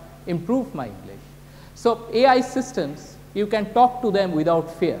can't improve my English. So AI systems, you can talk to them without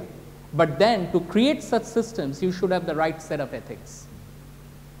fear. But then to create such systems, you should have the right set of ethics.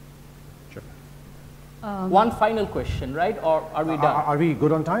 Sure. One final question, right? Or are we done? Are we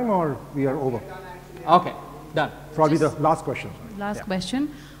good on time or we are over? Okay, done. Probably the last question. Last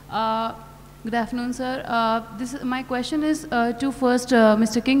question. Good afternoon, sir. My question is to first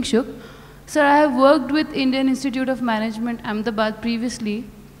Mr. Kingshuk. Sir, I have worked with Indian Institute of Management, Ahmedabad previously.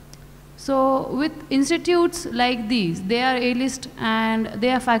 So with institutes like these, they are A-list and they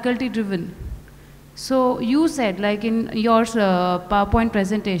are faculty driven. So you said, like in your PowerPoint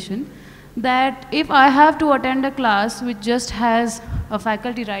presentation, that if I have to attend a class which just has a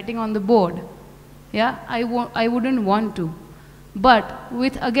faculty writing on the board, yeah, I wouldn't want to. But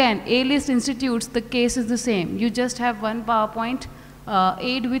with, again, A-list institutes, the case is the same. You just have one PowerPoint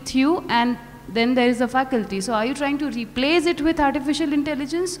aid with you, and then there is a faculty. So are you trying to replace it with artificial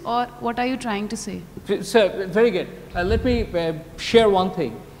intelligence, or what are you trying to say? Sir, very good. Let me share one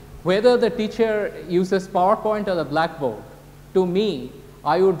thing. Whether the teacher uses PowerPoint or the Blackboard, to me,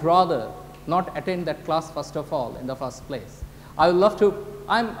 I would rather not attend that class first of all in the first place. I would love to,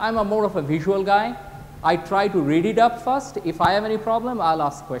 I'm a more of a visual guy. I try to read it up first. If I have any problem, I'll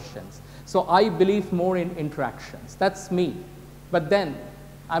ask questions. So I believe more in interactions. That's me. But then,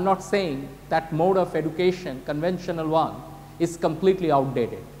 I'm not saying that mode of education, conventional one, is completely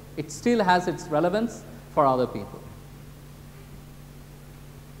outdated. It still has its relevance for other people.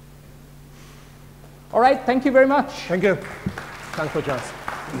 All right, thank you very much. Thank you. Thanks for the chance.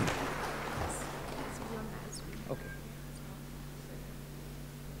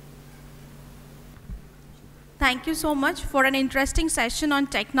 Thank you so much for an interesting session on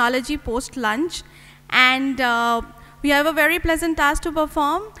technology post-lunch. And we have a very pleasant task to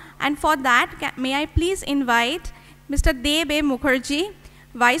perform. And for that, may I please invite Mr. Debe Mukherjee,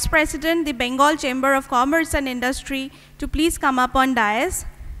 Vice President, the Bengal Chamber of Commerce and Industry, to please come up on dais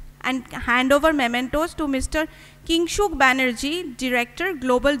and hand over mementos to Mr. Kingshuk Banerjee, Director,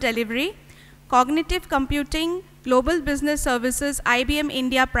 Global Delivery, Cognitive Computing, Global Business Services, IBM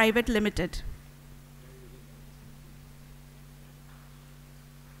India Private Limited.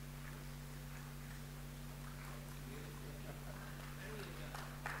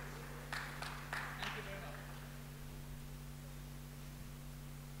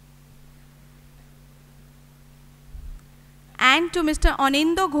 And to Mr.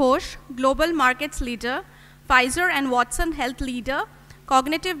 Anindo Ghosh, Global Markets Leader, Pfizer and Watson Health Leader,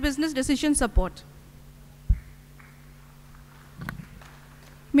 Cognitive Business Decision Support.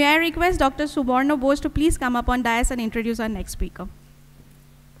 May I request Dr. Suborno Bose to please come up on dais and introduce our next speaker.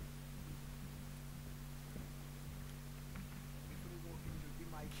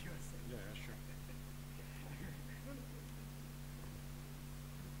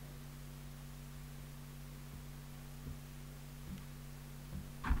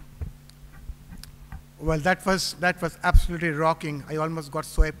 Well, that was absolutely rocking. I almost got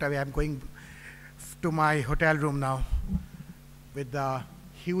swept away. I'm going to my hotel room now with the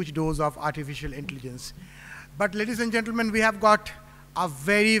huge dose of artificial intelligence. But ladies and gentlemen, we have got a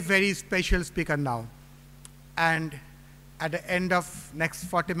very, very special speaker now. And at the end of next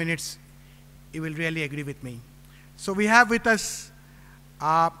 40 minutes, you will really agree with me. So we have with us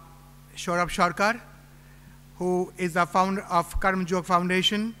Saurabh Sharkar, who is the founder of Karm Jog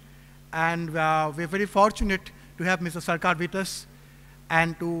Foundation. And we're very fortunate to have Mr. Sarkar with us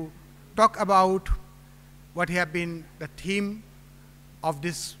and to talk about what have been the theme of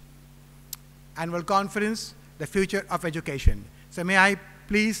this annual conference, the future of education. So may I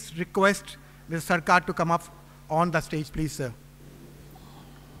please request Mr. Sarkar to come up on the stage, please, sir.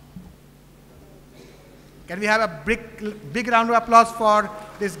 Can we have a big round of applause for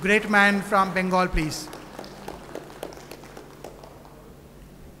this great man from Bengal, please?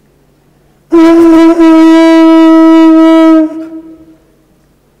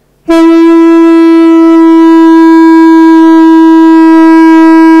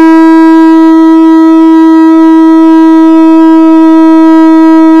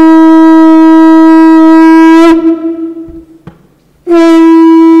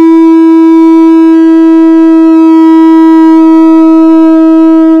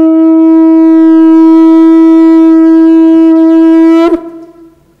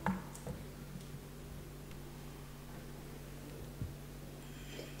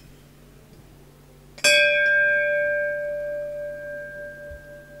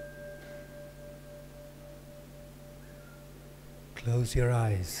 Close your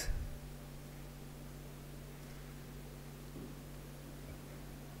eyes.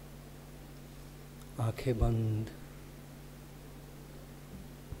 आंखें बंद,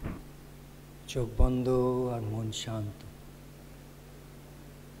 चोख बंद और मन शांत.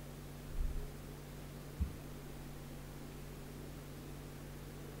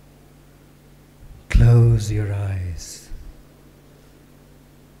 Close your eyes.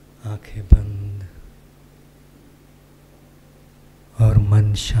 आंखें बंद और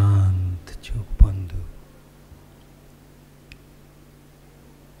मन शांत, चोख बंद.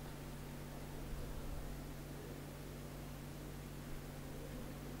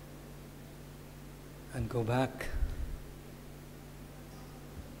 And go back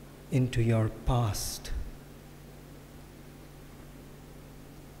into your past.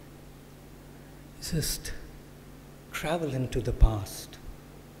 Just travel into the past.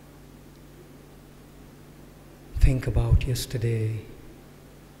 Think about yesterday,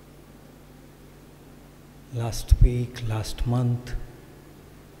 last week, last month,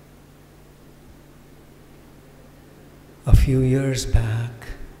 a few years back.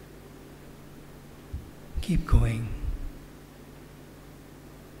 Keep going.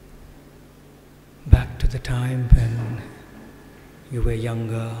 Back to the time when you were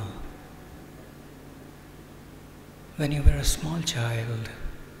younger, when you were a small child,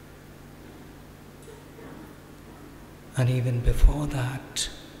 and even before that,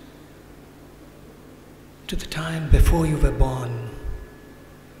 to the time before you were born.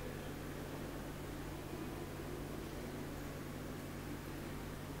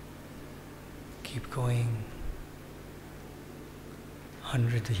 Keep going.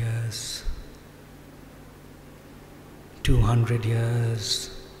 100 years, 200 years,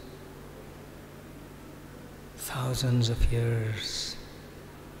 thousands of years,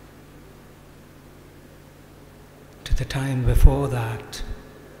 to the time before that.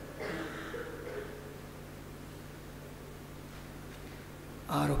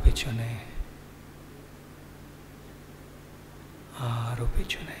 Aro pichone, aro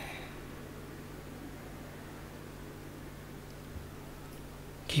pichone.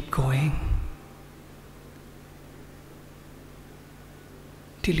 Keep going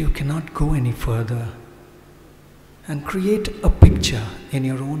till you cannot go any further, and create a picture in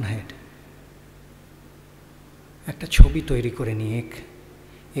your own head. একটা ছবি তৈরি করে নিয়ে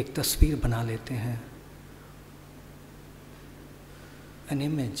एक तस्वीर बना लेते हैं. An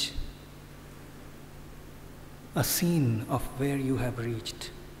image, a scene of where you have reached.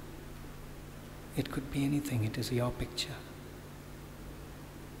 It could be anything. It is your picture.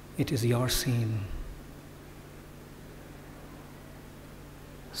 It is your scene.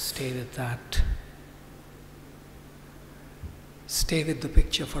 Stay with that. Stay with the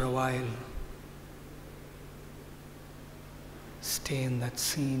picture for a while. Stay in that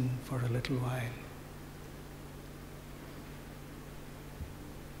scene for a little while.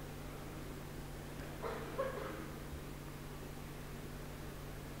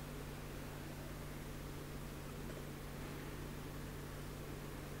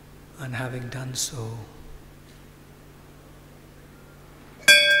 And having done so,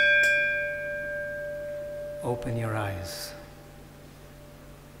 open your eyes.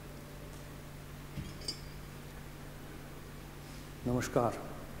 Namaskar.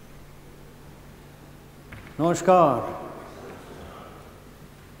 Namaskar.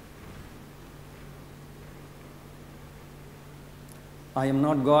 I am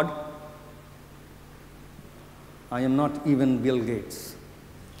not God. I am not even Bill Gates.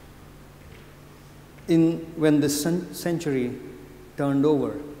 When this century turned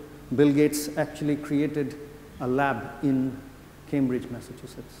over, Bill Gates actually created a lab in Cambridge,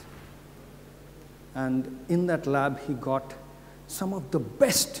 Massachusetts. And in that lab, he got some of the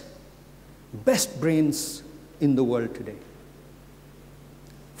best brains in the world today.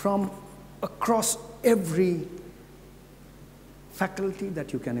 From across every faculty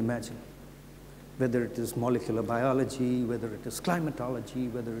that you can imagine, whether it is molecular biology, whether it is climatology,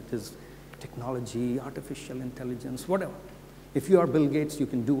 whether it is technology, artificial intelligence, whatever. If you are Bill Gates, you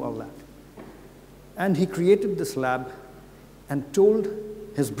can do all that. And he created this lab and told,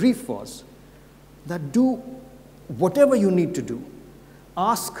 his brief was that do whatever you need to do.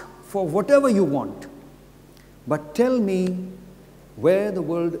 Ask for whatever you want. But tell me where the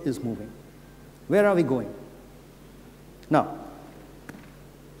world is moving. Where are we going? Now,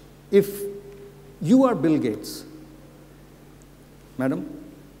 if you are Bill Gates, madam,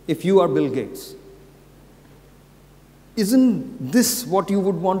 if you are Bill Gates, isn't this what you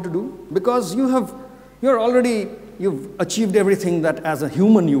would want to do? Because you've achieved everything that as a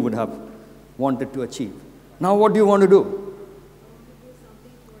human you would have wanted to achieve. Now what do you want to do?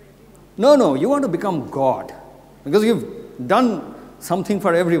 No, you want to become God. Because you've done something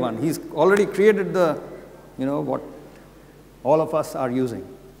for everyone. He's already created the, what all of us are using.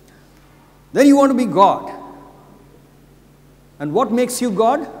 Then you want to be God. And what makes you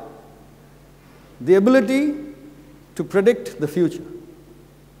God? The ability to predict the future.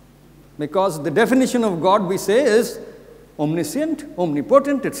 Because the definition of God, we say, is omniscient,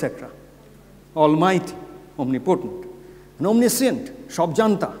 omnipotent, etc. Almighty, omnipotent. And omniscient,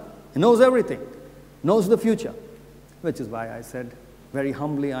 Shabjanta. He knows everything, knows the future. Which is why I said, very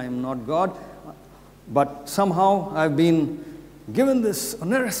humbly, I am not God. But somehow I've been given this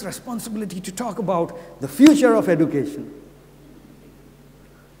onerous responsibility to talk about the future of education.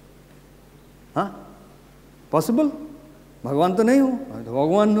 Huh? Possible? Bhagwan to nahi ho,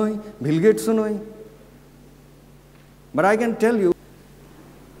 Bhagwan nahi, Bill Gates nahi. But I can tell you,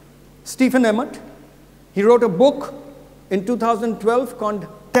 Stephen Emmett, he wrote a book in 2012 called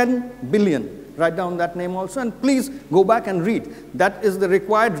 10 billion. Write down that name also, and please go back and read. That is the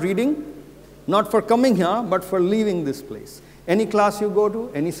required reading, not for coming here, but for leaving this place. Any class you go to,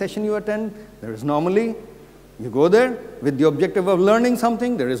 any session you attend, there is normally, you go there with the objective of learning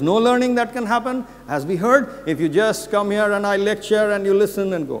something. There is no learning that can happen. As we heard, if you just come here and I lecture and you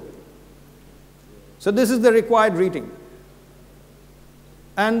listen and go. So this is the required reading.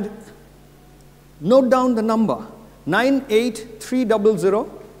 And note down the number, 98300.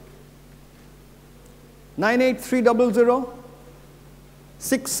 98300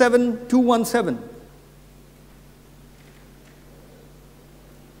 67217.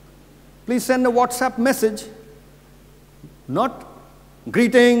 Please send a WhatsApp message, not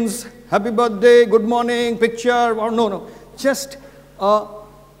greetings, happy birthday, good morning, picture, or no. Just a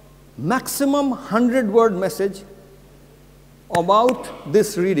maximum 100-word message about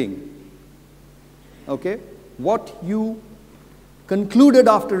this reading. Okay? What you concluded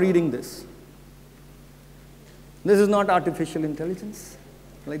after reading this. This is not artificial intelligence,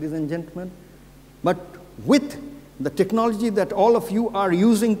 ladies and gentlemen, but with the technology that all of you are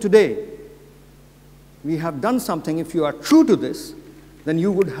using today, we have done something. If you are true to this, then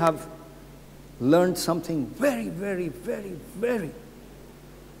you would have learned something very, very, very, very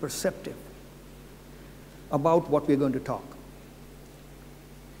perceptive about what we're going to talk.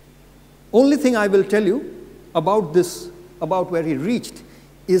 Only thing I will tell you about this, about where he reached,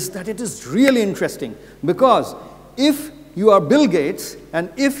 is that it is really interesting, because if you are Bill Gates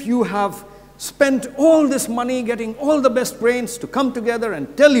and if you have spent all this money getting all the best brains to come together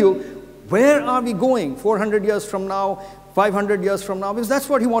and tell you where are we going 400 years from now, 500 years from now, because that's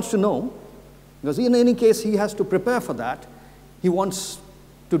what he wants to know, because in any case he has to prepare for that. He wants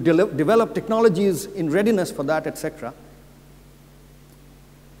to develop technologies in readiness for that, etc.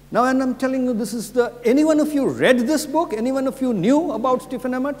 Now, and I'm telling you, this is the, any one of you read this book? Any one of you knew about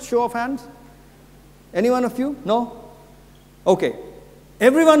Stephen Emmett? Show of hands. Any one of you? No? Okay.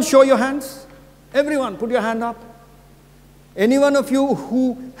 Everyone show your hands. Everyone, put your hand up. Any one of you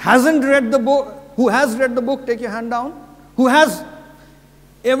who hasn't read the book, who has read the book, take your hand down. Who has?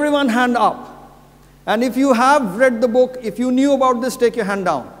 Everyone hand up. And if you have read the book, if you knew about this, take your hand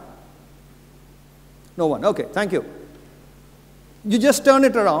down. No one. Okay, thank you. You just turn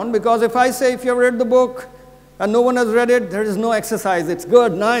it around, because if I say if you have read the book and no one has read it, there is no exercise. It's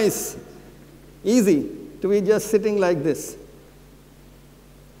good, nice, easy to be just sitting like this.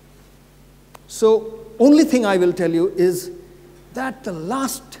 So, only thing I will tell you is that the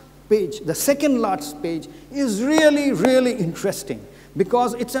last page, the second last page, is really, really interesting,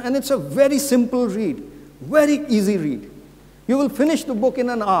 because it's a very simple read, very easy read. You will finish the book in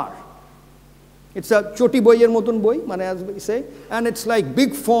an hour. It's a choti boyer motun boy, as we say, and it's like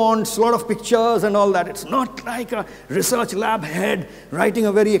big fonts, lot of pictures and all that. It's not like a research lab head writing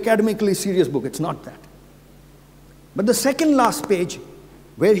a very academically serious book. It's not that. But the second last page,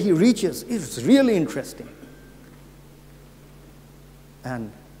 where he reaches, is really interesting.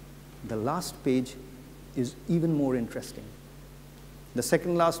 And the last page is even more interesting. The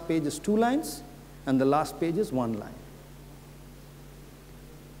second last page is 2 lines, and the last page is 1 line.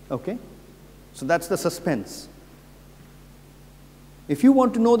 Okay? So that's the suspense. If you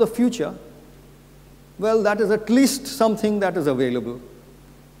want to know the future, well, that is at least something that is available.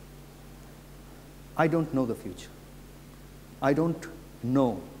 I don't know the future. I don't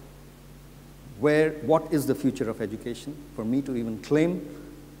know what is the future of education. For me to even claim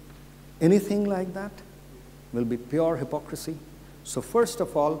anything like that will be pure hypocrisy. So first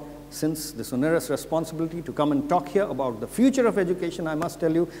of all, since this onerous responsibility to come and talk here about the future of education, I must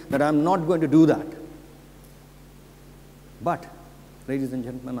tell you that I'm not going to do that. But, ladies and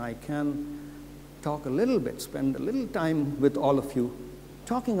gentlemen, I can talk a little bit, spend a little time with all of you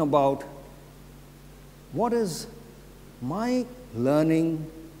talking about what is my learning,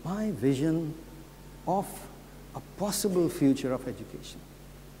 my vision of a possible future of education.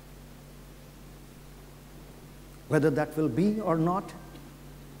 Whether that will be or not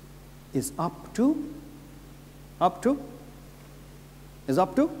is up to, is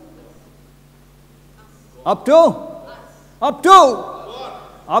up to? Up to? Up to?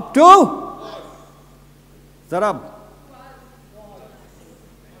 Up to? Zarab.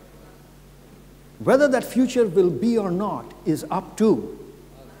 Whether that future will be or not is up to.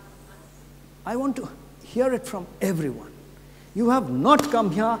 I want to hear it from everyone. You have not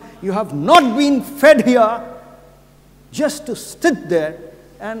come here, you have not been fed here just to sit there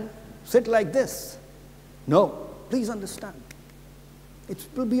and sit like this. No, please understand. It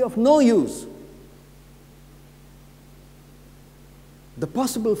will be of no use. The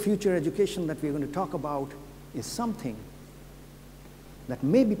possible future education that we're going to talk about is something that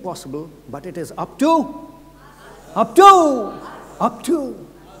may be possible, but it is up to, up to, up to,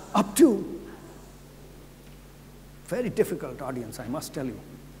 up to. Very difficult audience, I must tell you.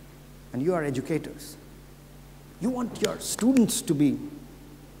 And you are educators. You want your students to be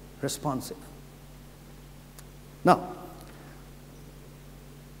responsive. Now,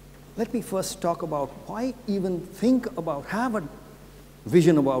 let me first talk about why even think about, have a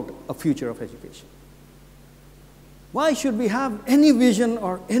vision about a future of education. Why should we have any vision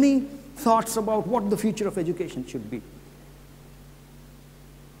or any thoughts about what the future of education should be?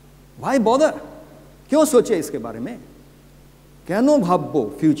 Why bother? क्यों सोचे इसके बारे में? क्यों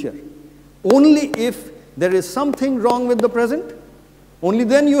भाबो future? Only if there is something wrong with the present, only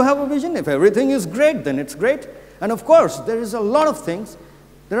then you have a vision. If everything is great, then it's great. And of course, there are a lot of things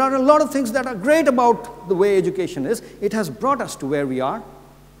that are great about the way education is. It has brought us to where we are.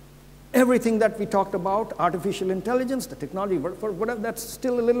 Everything that we talked about, artificial intelligence, the technology, whatever, that's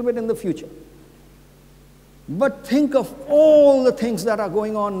still a little bit in the future. But think of all the things that are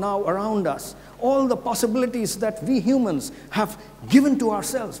going on now around us, all the possibilities that we humans have given to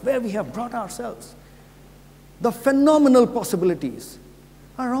ourselves, where we have brought ourselves. The phenomenal possibilities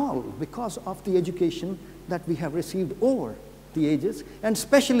are all because of the education that we have received over the ages, and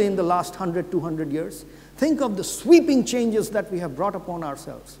especially in the last 100, 200 years. Think of the sweeping changes that we have brought upon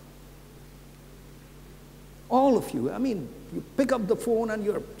ourselves. All of you, I mean, you pick up the phone and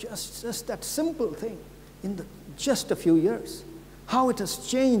you're just that simple thing in just a few years. How it has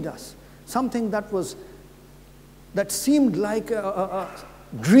changed us. Something that seemed like a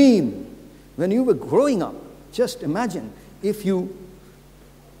dream when you were growing up. Just imagine if you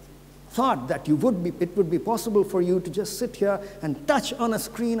thought that it would be possible for you to just sit here and touch on a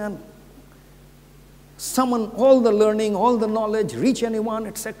screen and summon all the learning, all the knowledge, reach anyone,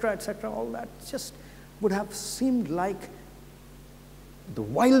 etc., all that just would have seemed like the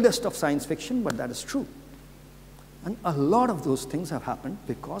wildest of science fiction, but that is true. And a lot of those things have happened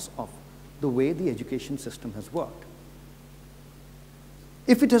because of the way the education system has worked.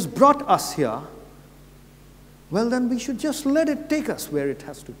 If it has brought us here, well, then we should just let it take us where it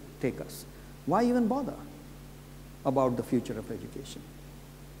has to take us. Why even bother about the future of education?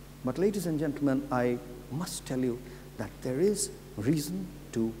 But ladies and gentlemen, I must tell you that there is reason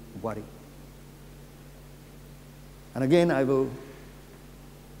to worry. And again, I will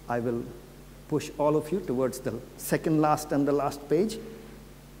push all of you towards the second last and the last page.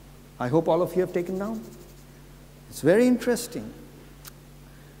 I hope all of you have taken down. It's very interesting.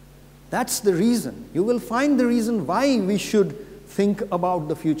 That's the reason. You will find the reason why we should think about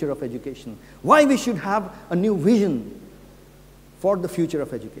the future of education, why we should have a new vision for the future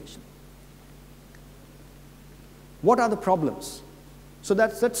of education. What are the problems? So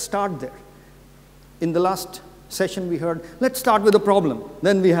let's start there. In the last session we heard, let's start with a problem.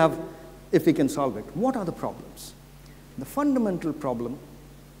 Then we have, if we can solve it. What are the problems? The fundamental problem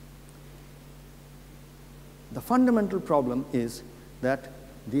is that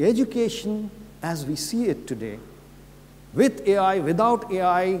the education as we see it today, with AI, without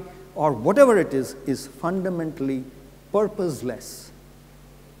AI, or whatever it is fundamentally purposeless.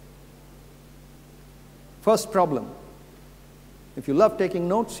 First problem. If you love taking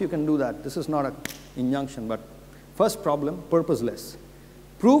notes, you can do that. This is not an injunction, but first problem, purposeless.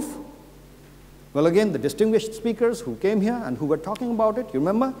 Proof? Well, again, the distinguished speakers who came here and who were talking about it, you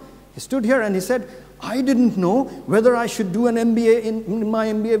remember? He stood here and he said, I didn't know whether I should do an MBA in my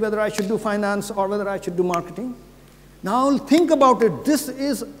MBA, whether I should do finance or whether I should do marketing. Now think about it. This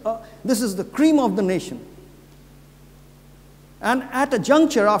is the cream of the nation. And at a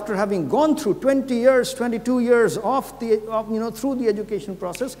juncture, after having gone through 20 years, 22 years through the education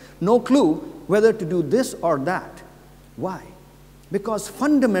process, no clue whether to do this or that. Why? Because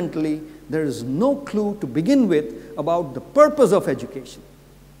fundamentally, there is no clue to begin with about the purpose of education.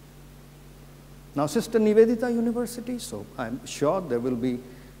 Now, Sister Nivedita University, so I'm sure there will be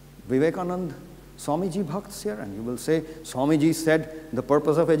Vivekanand Swamiji Bhakts here, and you will say, Swamiji said the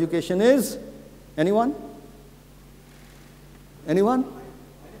purpose of education is, anyone? Anyone?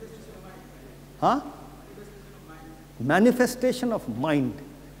 Huh? Manifestation of mind.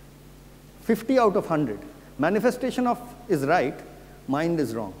 50 out of 100. Manifestation of is right, mind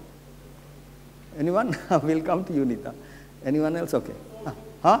is wrong. Anyone? We'll come to you, Nita. Anyone else? Okay.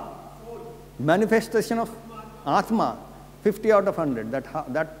 Huh? Manifestation of Atma. 50 out of 100.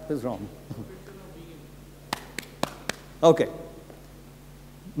 That is wrong. Okay.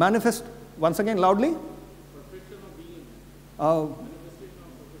 Manifest, once again, loudly. Perfection of being.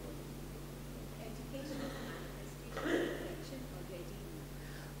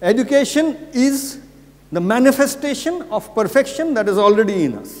 Education is the manifestation of perfection that is already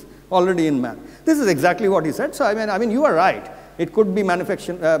in us, already in man. This is exactly what he said. So I mean, you are right. It could be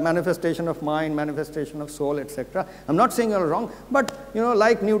manifestation of mind, manifestation of soul, etc. I'm not saying you're wrong, but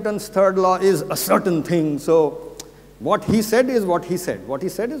like Newton's third law is a certain thing. So what he said is what he said. What he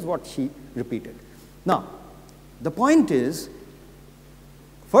said is what she repeated. Now, the point is,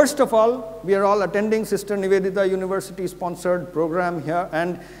 first of all, we are all attending Sister Nivedita University sponsored program here,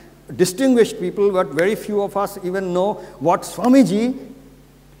 and distinguished people, but very few of us even know what Swamiji,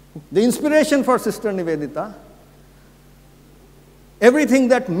 the inspiration for Sister Nivedita, everything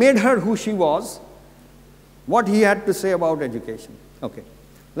that made her who she was, what he had to say about education. Okay,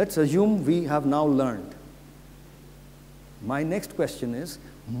 let's assume we have now learned. My next question is,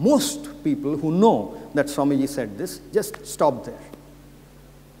 most people who know that Swamiji said this, just stop there.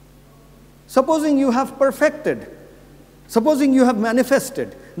 Supposing you have perfected, supposing you have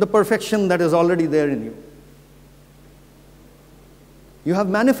manifested the perfection that is already there in you. You have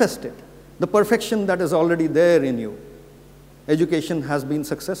manifested the perfection that is already there in you. Education has been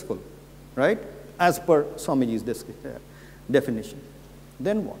successful, right? As per Swamiji's definition.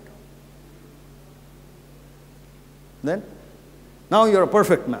 Then what? Then? Now you're a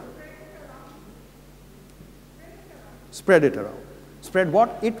perfect man. Spread it around. Spread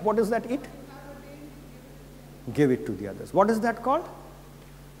what? It. What is that it? Give it to the others. What is that called?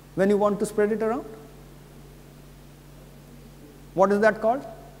 When you want to spread it around? What is that called?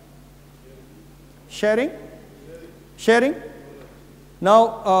 Sharing? Sharing?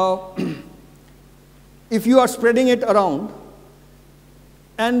 Now, if you are spreading it around,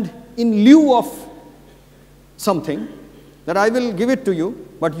 and in lieu of something, that I will give it to you,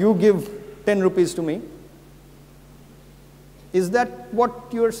 but you give 10 rupees to me, is that what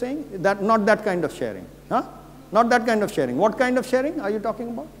you are saying? That not that kind of sharing, huh? Not that kind of sharing. What kind of sharing are you talking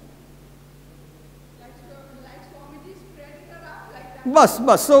about?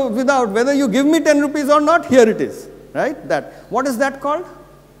 Bus. So without, whether you give me 10 rupees or not, here it is, right? That. What is that called?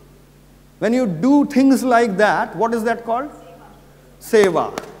 When you do things like that, what is that called?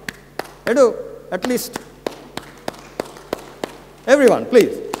 Seva. At least, everyone,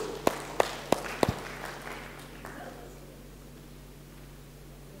 please.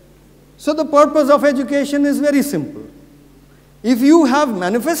 So the purpose of education is very simple. If you have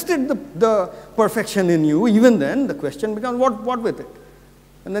manifested the perfection in you, even then the question becomes, what with it?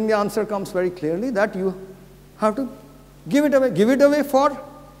 And then the answer comes very clearly that you have to give it away. Give it away for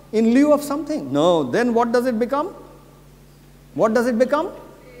in lieu of something. No, then what does it become? What does it become?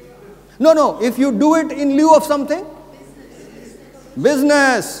 No, if you do it in lieu of something?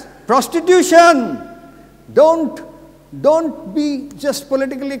 Business. Prostitution. Don't be just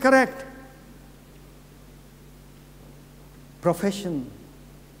politically correct. Profession.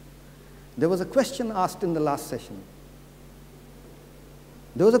 There was a question asked in the last session.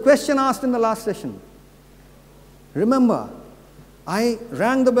 Remember, I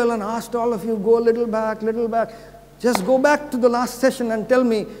rang the bell and asked all of you, go a little back. Just go back to the last session and tell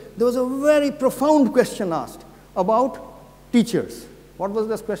me, there was a very profound question asked about teachers. What was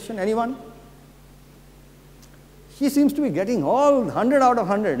this question? Anyone? She seems to be getting all 100 out of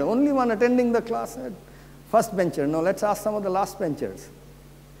 100. Only one attending the class. First bencher. No, let's ask some of the last benchers.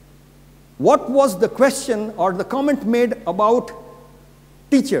 What was the question or the comment made about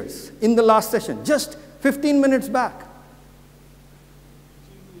teachers in the last session? Just 15 minutes back.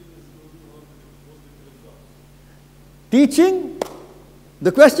 Teaching,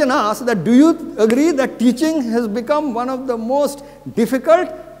 the question asked that, do you agree that teaching has become one of the most difficult?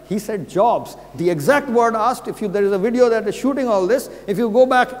 He said jobs. The exact word asked, there is a video that is shooting all this, if you go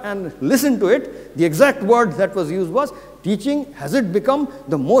back and listen to it, the exact word that was used was, teaching, has it become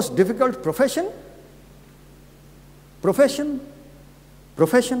the most difficult profession? Profession?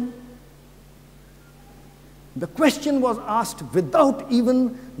 profession. The question was asked without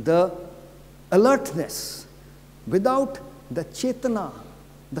even the alertness, without the chetana,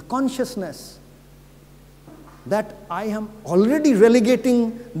 the consciousness that I am already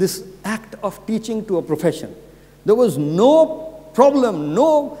relegating this act of teaching to a profession. There was no problem,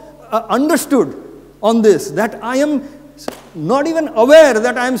 no understood on this, that I am not even aware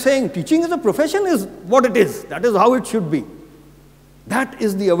that I am saying teaching as a profession is what it is. That is how it should be. That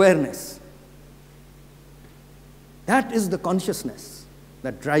is the awareness. That is the consciousness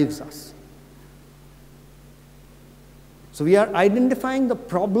that drives us. So we are identifying the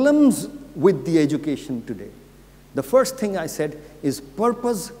problems with the education today. The first thing I said is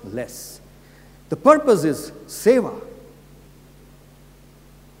purposeless. The purpose is seva.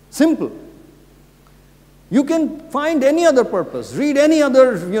 Simple. You can find any other purpose, read any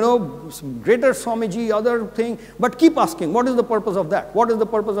other, greater Swamiji, other thing, but keep asking, what is the purpose of that? What is the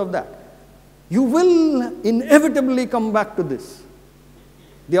purpose of that? You will inevitably come back to this.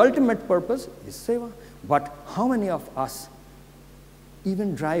 The ultimate purpose is seva. But how many of us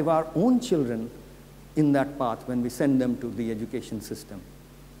even drive our own children in that path when we send them to the education system?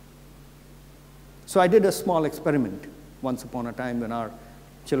 So I did a small experiment once upon a time when our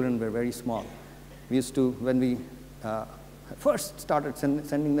children were very small. We used to, when we first started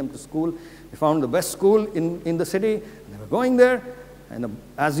sending them to school, we found the best school in the city. They were going there, and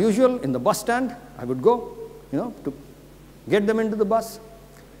as usual, in the bus stand, I would go, to get them into the bus.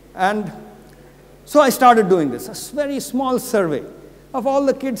 And so I started doing this, a very small survey of all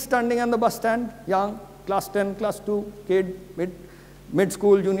the kids standing on the bus stand, young, class 10, class 2, kid,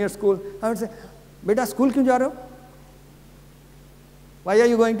 mid-school, junior school. I would say, Beta, school kyun ja rahe ho? Why are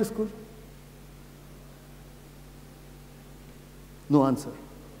you going to school? No answer.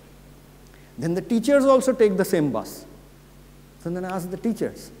 Then the teachers also take the same bus. So then I ask the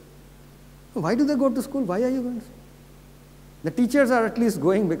teachers, why do they go to school? Why are you going to school? The teachers are at least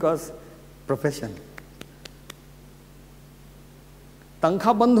going because profession.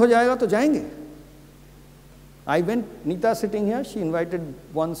 Tankha band ho jayega to jayenge. I went, Nita sitting here, she invited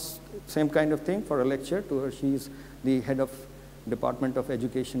once, same kind of thing for a lecture to her. She is the head of Department of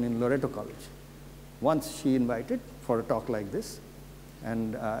Education in Loreto College. Once she invited for a talk like this.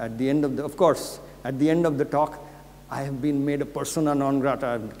 And at the end of the, of course, at the end of the talk, I have been made a persona non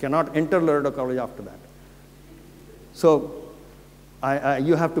grata. I cannot enter Loreto College after that. So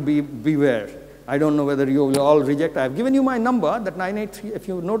you have to beware. I don't know whether you will all reject. I have given you my number, that 983. If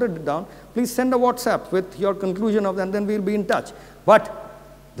you noted it down, please send a WhatsApp with your conclusion of that, and then we'll be in touch. But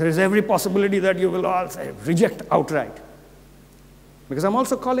there is every possibility that you will all say, reject outright. Because I'm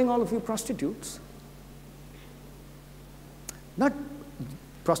also calling all of you prostitutes. Not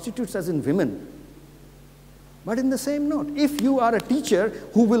prostitutes as in women, but in the same note. If you are a teacher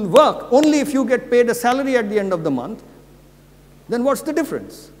who will work only if you get paid a salary at the end of the month, then what's the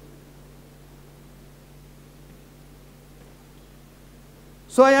difference?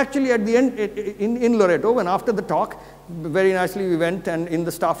 So I actually, at the end, in Loreto, when after the talk, very nicely we went, and in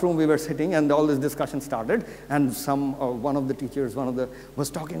the staff room we were sitting, and all this discussion started, and one of the teachers, was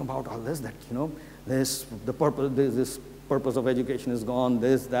talking about all this, that, this purpose of education is gone,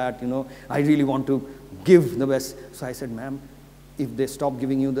 this, that, I really want to give the best. So I said, ma'am, if they stop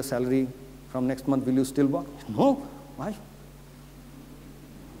giving you the salary from next month, will you still work? No. Why?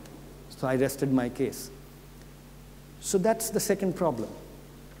 So I rested my case. So that's the second problem.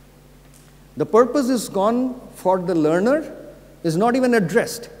 The purpose is gone for the learner, is not even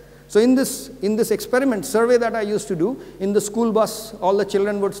addressed. So in this experiment survey that I used to do, in the school bus, all the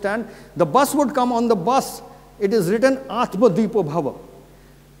children would stand. The bus would come. On the bus, it is written Atma Dipo Bhava.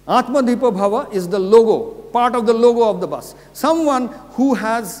 Atma Dipo Bhava is the logo, part of the logo of the bus. Someone who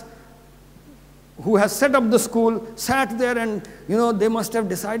has set up the school, sat there, and they must have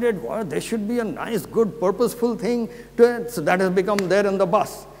decided, well, there should be a nice, good, purposeful thing to it. So that has become there in the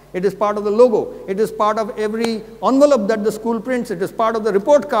bus. It is part of the logo. It is part of every envelope that the school prints. It is part of the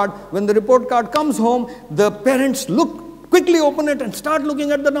report card. When the report card comes home, the parents quickly open it and start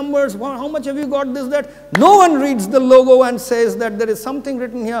looking at the numbers. Wow, how much have you got, this, that? No one reads the logo and says that there is something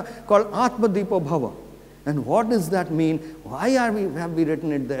written here called Atma Dipo Bhava. And what does that mean? Why have we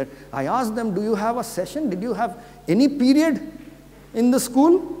written it there? I asked them, do you have a session? Did you have any period in the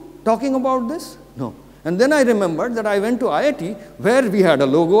school talking about this? No. And then I remembered that I went to IIT, where we had a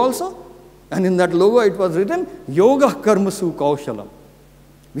logo also. And in that logo it was written, Yoga Karmasu Kaushalam.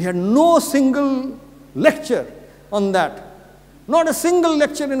 We had no single lecture on that. Not a single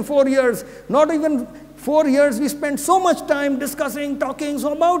lecture in 4 years. Not even 4 years we spent so much time discussing, talking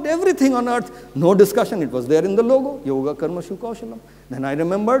so about everything on earth. No discussion. It was there in the logo, Yoga Karma Shu Kaushalam. Then I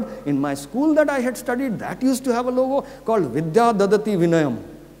remembered in my school that I had studied, that used to have a logo called Vidya Dadati Vinayam.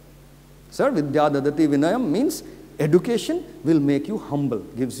 Sir, Vidya Dadati Vinayam means education will make you humble,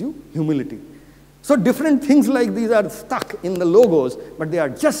 gives you humility. So different things like these are stuck in the logos, but they are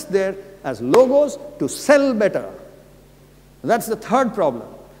just there as logos to sell better. That's the third problem.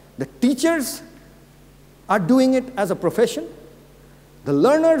 The teachers are doing it as a profession. The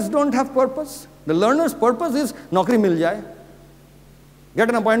learners don't have purpose. The learner's purpose is Naukri mil jaye. Get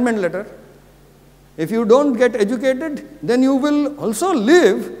an appointment letter. If you don't get educated, then you will also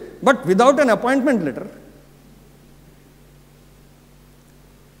live, but without an appointment letter.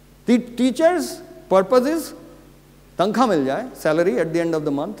 The teacher's purpose is tankha mil jaye, salary at the end of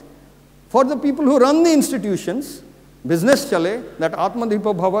the month. For the people who run the institutions, business chale, that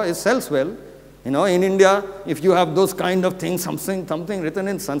Atmadipa Bhava is sells well. You know, in India, if you have those kind of things, something written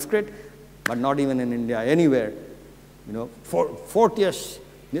in Sanskrit, but not even in India, anywhere, you know, fortius,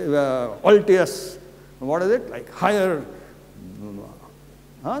 altius, what is it? Like higher,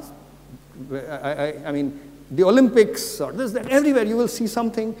 I mean, the Olympics or this, that, everywhere you will see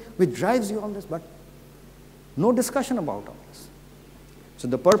something which drives you on this, but no discussion about all this. So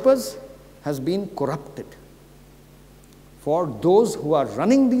the purpose has been corrupted for those who are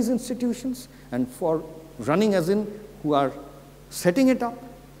running these institutions, and for running as in who are setting it up,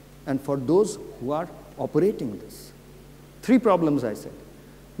 and for those who are operating this. 3 problems I said.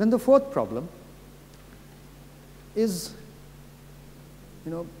 Then the 4th problem is,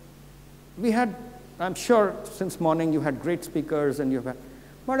 you know, we had, I'm sure since morning you had great speakers and you have had,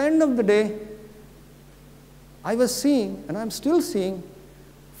 but at the end of the day, I was seeing, and I'm still seeing,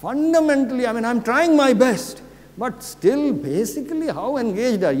 fundamentally, I mean, I'm trying my best, but still, basically, how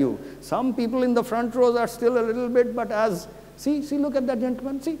engaged are you? Some people in the front rows are still a little bit, but as, see, look at that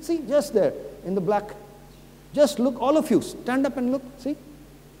gentleman. See, just there in the black. Just look, all of you, stand up and look, see?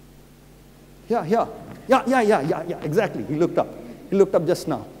 Yeah, exactly. He looked up just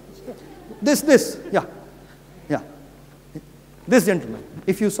now. This, yeah. This gentleman,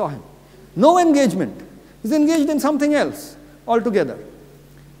 if you saw him. No engagement. He's engaged in something else altogether.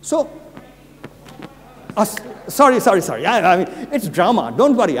 So, sorry. I mean, it's drama.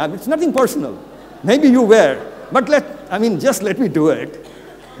 Don't worry. It's nothing personal. Maybe you were, but just let me do it.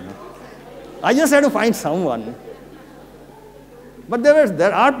 I just had to find someone. But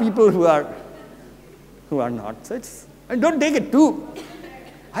there are people who are not. So and don't take it too.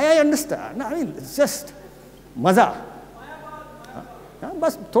 I understand. I mean, it's just maza.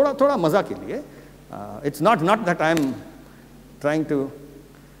 Bas thoda maza ke liye. It's not that I'm trying to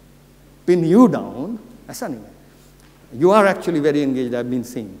pin you down. Aisa nahi hai. You are actually very engaged, I've been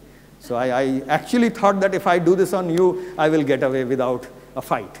seeing. So I actually thought that if I do this on you, I will get away without a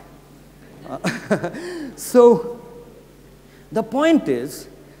fight. So the point is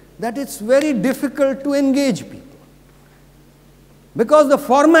that it's very difficult to engage people. Because the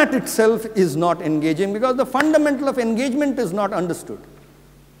format itself is not engaging, because the fundamental of engagement is not understood.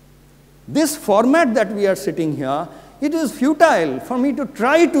 This format that we are sitting here, it is futile for me to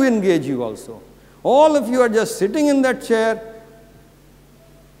try to engage you also. All of you are just sitting in that chair.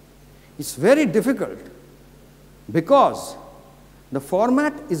 It's very difficult because the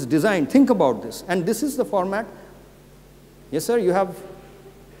format is designed. Think about this. And this is the format. Yes, sir, you have.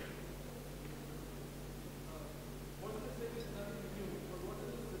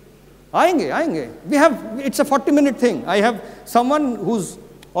 Aayenge. We have, it's a 40-minute thing. I have someone who's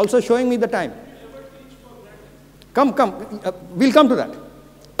also showing me the time. Come. We'll come to that.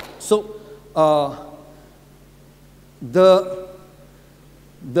 So, the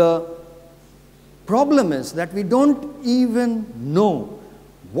problem is that we don't even know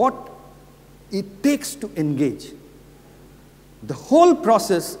what it takes to engage. The whole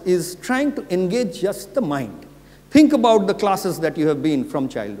process is trying to engage just the mind. Think about the classes that you have been from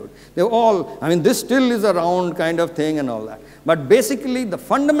childhood. They're all, this still is a round kind of thing and all that. But basically, the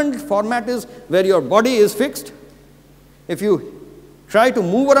fundamental format is where your body is fixed. If you try to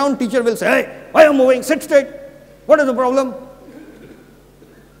move around, teacher will say, hey, why are you moving? Sit straight. What is the problem?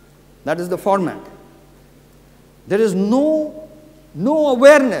 That is the format. There is no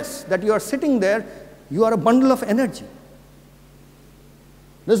awareness that you are sitting there, you are a bundle of energy.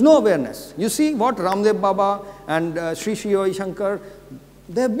 There's no awareness. You see what Ramdev Baba and Sri Yogi Shankar,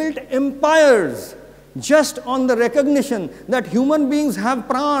 they have built empires just on the recognition that human beings have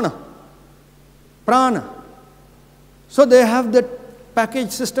prana. So they have that package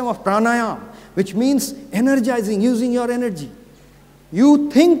system of pranayam, which means energizing, using your energy. You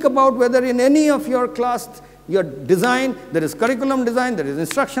think about whether in any of your class, your design, there is curriculum design, there is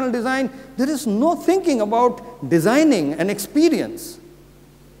instructional design, there is no thinking about designing an experience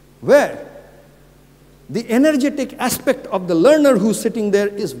where the energetic aspect of the learner who's sitting there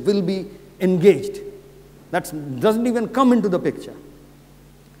will be engaged. That doesn't even come into the picture.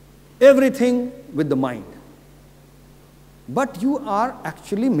 Everything with the mind. But you are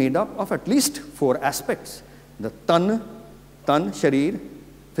actually made up of at least 4 aspects. The tan, sharir,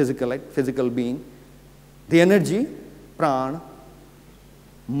 physical being, the energy, pran,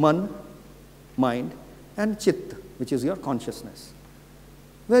 man, mind, and chit, which is your consciousness.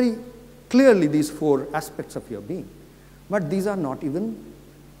 Very clearly these 4 aspects of your being. But these are not even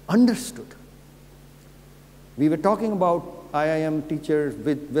understood. We were talking about IIM teachers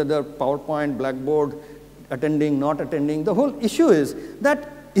with whether PowerPoint, Blackboard, attending, not attending. The whole issue is that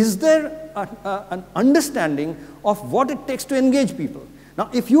is there an understanding of what it takes to engage people? Now,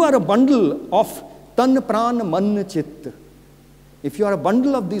 if you are a bundle of tan, pran, man, chit, if you are a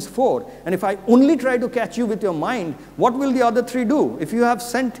bundle of these 4, and if I only try to catch you with your mind, what will the other 3 do? If you have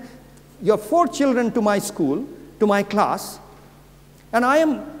sent your 4 children to my school, to my class, and I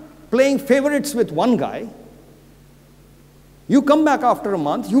am playing favorites with one guy, you come back after a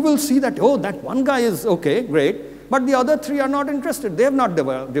month, you will see that, oh, that one guy is okay, great, but the other 3 are not interested. They have not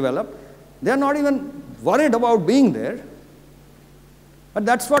developed. They are not even worried about being there. But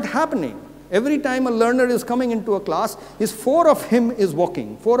that's what's happening. Every time a learner is coming into a class, 4 of him is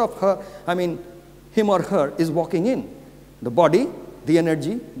walking. 4 of her, him or her is walking in. The body, the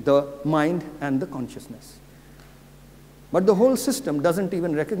energy, the mind, and the consciousness. But the whole system doesn't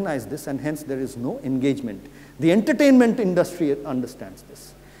even recognize this, and hence there is no engagement. The entertainment industry understands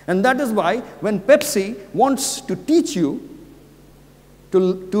this. And that is why when Pepsi wants to teach you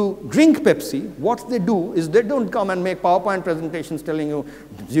to drink Pepsi, what they do is they don't come and make PowerPoint presentations telling you,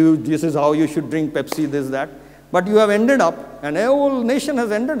 this is how you should drink Pepsi, this, that. But you have ended up, and a whole nation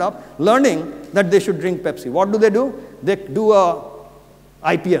has ended up learning that they should drink Pepsi. What do? They do a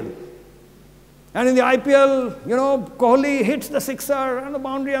IPL. And in the IPL, Kohli hits the sixer and the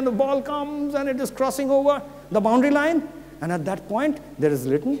boundary and the ball comes and it is crossing over the boundary line. And at that point, there is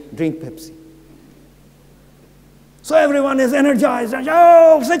written, drink Pepsi. So everyone is energized, and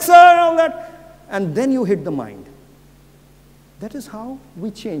oh, sixer, all that. And then you hit the mind. That is how we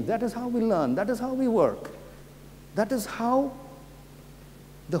change. That is how we learn. That is how we work. That is how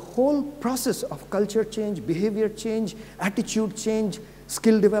the whole process of culture change, behavior change, attitude change,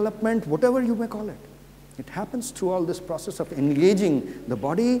 skill development, whatever you may call it. It happens through all this process of engaging the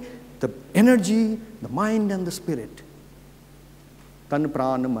body, the energy, the mind, and the spirit. Tan,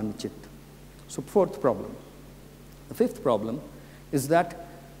 prana, man, chit. So 4th problem. The 5th problem is that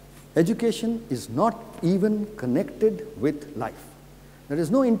education is not even connected with life. There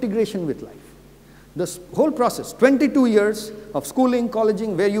is no integration with life. This whole process, 22 years of schooling,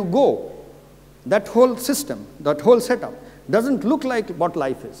 colleging, where you go, that whole system, that whole setup, doesn't look like what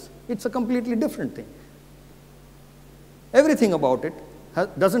life is. It's a completely different thing. Everything about it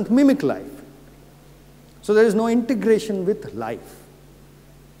doesn't mimic life. So there is no integration with life.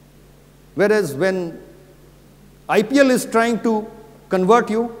 Whereas when IPL is trying to convert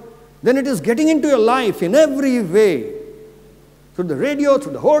you, then it is getting into your life in every way. Through the radio,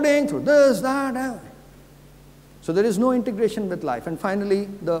 through the hoarding, through this, that. So there is no integration with life. And finally,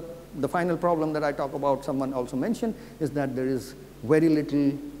 the final problem that I talk about, someone also mentioned, is that there is very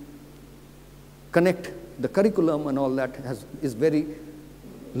little connect. The curriculum and all that is very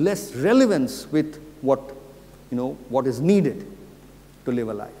less relevance with what is needed to live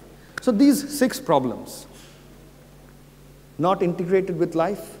a life. So these 6 problems: not integrated with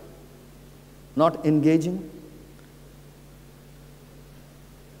life, not engaging,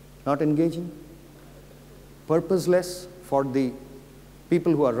 purposeless for the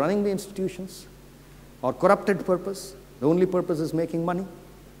people who are running the institutions, or corrupted purpose. The only purpose is making money.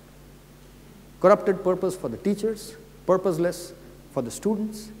 Corrupted purpose for the teachers, purposeless for the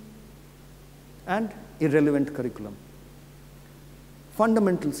students, and irrelevant curriculum.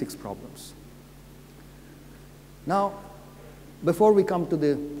 Fundamental 6 problems. Now, before we come to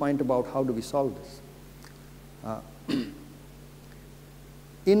the point about how do we solve this,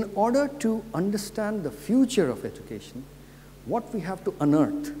 in order to understand the future of education, what we have to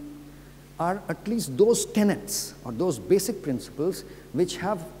unearth are at least those tenets or those basic principles which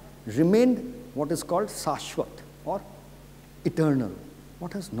have remained what is called sashvat or eternal,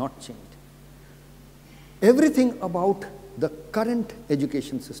 what has not changed. Everything about the current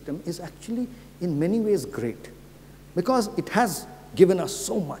education system is actually in many ways great because it has given us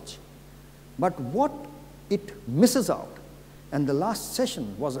so much. But what it misses out And the last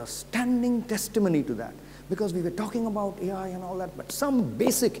session was a standing testimony to that, because we were talking about AI and all that, but some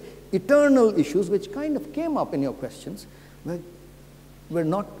basic eternal issues which kind of came up in your questions were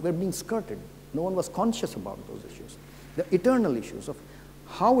being skirted. No one was conscious about those issues. The eternal issues of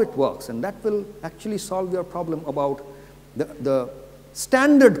how it works, and that will actually solve your problem about the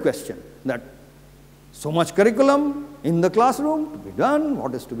standard question that so much curriculum in the classroom to be done,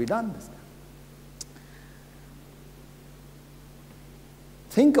 what is to be done.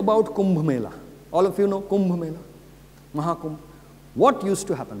 Think about Kumbh Mela. All of you know Kumbh Mela, Mahakumbh. What used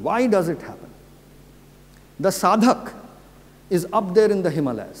to happen? Why does it happen? The sadhak is up there in the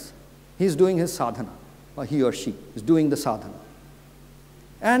Himalayas. He's doing his sadhana, or he or she is doing the sadhana.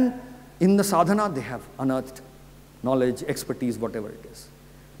 And in the sadhana, they have unearthed knowledge, expertise, whatever it is.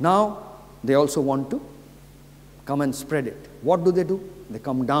 Now, they also want to come and spread it. What do? They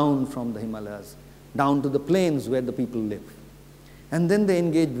come down from the Himalayas, down to the plains where the people live. And then they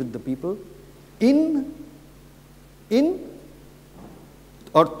engage with the people in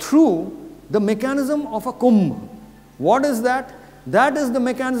or through the mechanism of a kumbh. What is that? That is the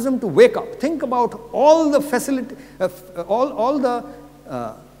mechanism to wake up. Think about all the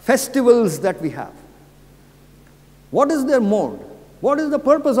festivals that we have. What is their mode? What is the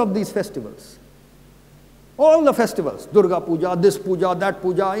purpose of these festivals? All the festivals, Durga Puja, this Puja, that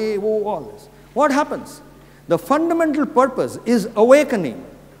Puja, all this. What happens? The fundamental purpose is awakening.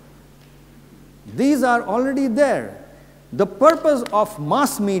 These are already there. The purpose of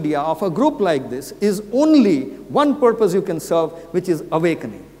mass media, of a group like this, is only one purpose you can serve, which is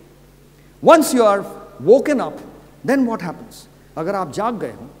awakening. Once you are woken up, then what happens? Agar aap jaag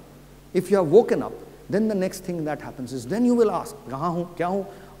gaye ho, if you are woken up, then the next thing that happens is, then you will ask, kahan hu, kya hu,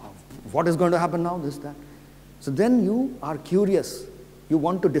 what is going to happen now, this, that. So then you are curious, you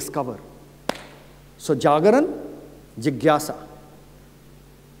want to discover. So Jagaran, Jigyasa.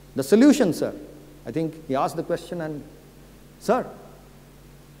 The solution, sir, I think he asked the question, and sir,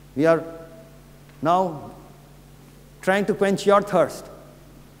 we are now trying to quench your thirst.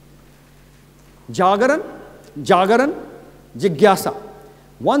 Jagaran, Jigyasa.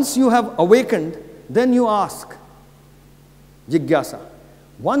 Once you have awakened, then you ask, Jigyasa.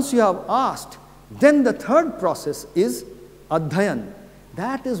 Once you have asked, then the third process is Adhyayan.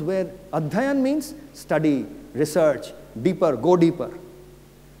 That is where Adhyayan means study, research, deeper, go deeper.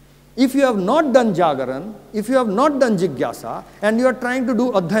 If you have not done Jagaran, if you have not done Jigyasa, and you are trying to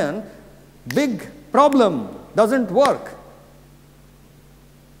do Adhyayan, big problem, doesn't work.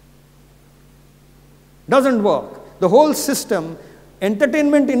 Doesn't work. The whole system,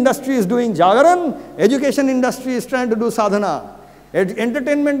 entertainment industry is doing Jagaran, education industry is trying to do sadhana.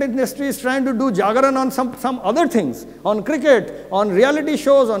 Entertainment industry is trying to do Jagaran on some other things, on cricket, on reality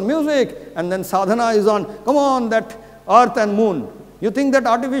shows, on music, and then sadhana is on, come on, that earth and moon. You think that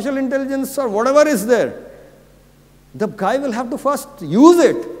artificial intelligence or whatever is there, the guy will have to first use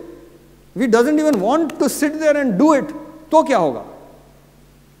it. If he doesn't even want to sit there and do it, to kya hoga?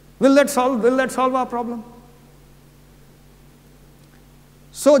 Will that solve our problem?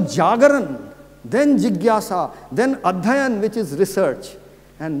 So Jagaran, then Jigyasa, then Adhyayan, which is research,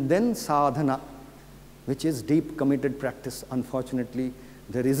 and then Sadhana, which is deep committed practice. Unfortunately,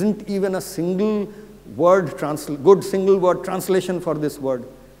 there isn't even a single word, good single word translation for this word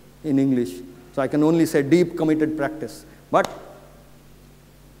in English. So I can only say deep committed practice. But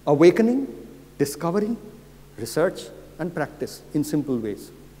awakening, discovering, research, and practice in simple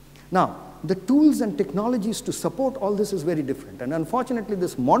ways. Now, the tools and technologies to support all this is very different. And unfortunately,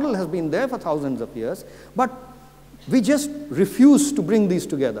 this model has been there for thousands of years, but we just refuse to bring these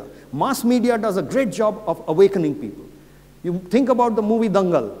together. Mass media does a great job of awakening people. You think about the movie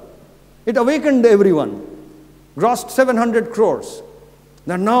Dangal. It awakened everyone, grossed 700 crores.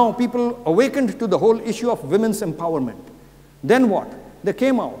 Then now people awakened to the whole issue of women's empowerment. Then what? They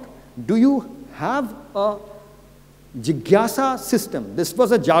came out. Do you have a Jigyasa system? This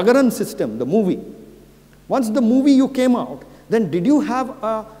was a Jagaran system, the movie. Once the movie you came out, then did you have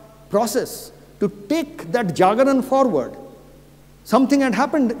a process to take that Jagaran forward? Something had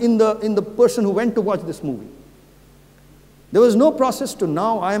happened in the person who went to watch this movie. There was no process to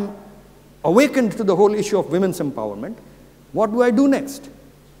now I am awakened to the whole issue of women's empowerment. What do I do next?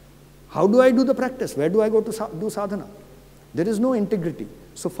 How do I do the practice? Where do I go to do sadhana? There is no integrity.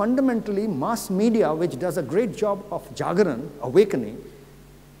 So fundamentally, mass media, which does a great job of Jagaran, awakening,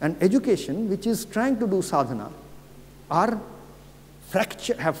 and education, which is trying to do sadhana, have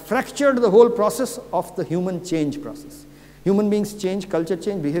fractured the whole process of the human change process. Human beings change, culture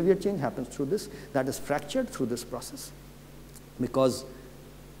change, behavior change happens through this. That is fractured through this process because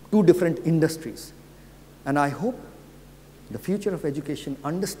two different industries. And I hope the future of education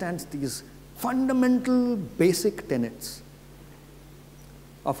understands these fundamental basic tenets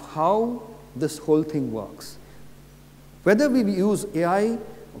of how this whole thing works. Whether we use AI,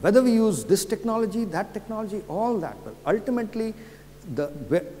 whether we use this technology, that technology, all that, but ultimately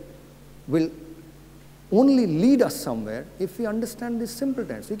will only lead us somewhere if we understand these simple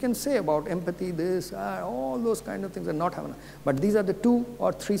tenets. We can say about empathy, this, all those kind of things and not have enough. But these are the 2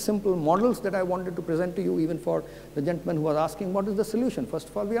 or 3 simple models that I wanted to present to you, even for the gentleman who was asking what is the solution. First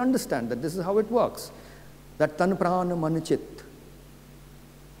of all, we understand that this is how it works. That tan prana man chit,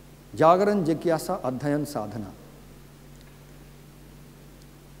 jagaran jigyasa adhyayan sadhana.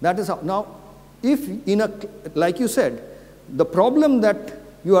 That is how. Now, if like you said, the problem that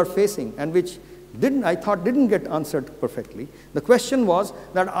you are facing and which I thought didn't get answered perfectly. The question was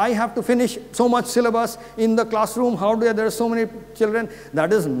that I have to finish so much syllabus in the classroom. There are so many children.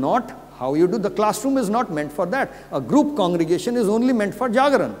 That is not how you do. The classroom is not meant for that. A group congregation is only meant for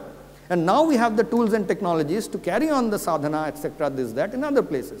Jagaran. And now we have the tools and technologies to carry on the sadhana, etc., this, that, in other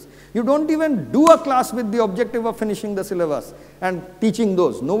places. You don't even do a class with the objective of finishing the syllabus and teaching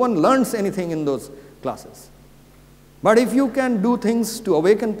those. No one learns anything in those classes. But if you can do things to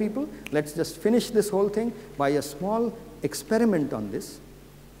awaken people, let's just finish this whole thing by a small experiment on this.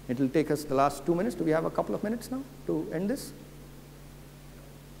 It will take us the last 2 minutes. Do we have a couple of minutes now to end this?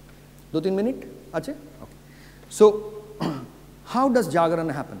 2-3 minutes? Okay. So, how does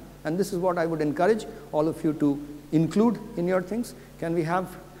Jagaran happen? And this is what I would encourage all of you to include in your things. Can we have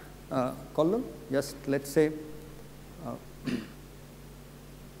column? Just let's say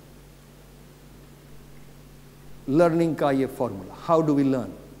learning ka ye formula. How do we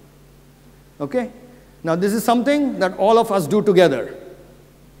learn? Okay? Now this is something that all of us do together.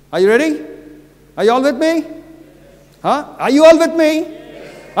 Are you ready? Are you all with me? Huh? Are you all with me?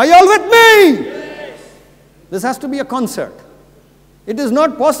 Yes. Are you all with me? Yes. This has to be a concert. It is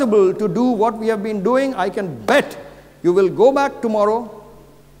not possible to do what we have been doing. I can bet you will go back tomorrow.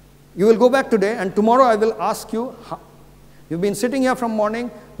 You will go back today, and tomorrow I will ask you, you've been sitting here from morning,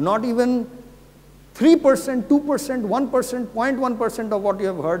 not even 3%, 2%, 1%, 0.1% of what you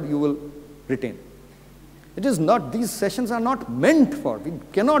have heard you will retain. It is not, these sessions are not meant for, we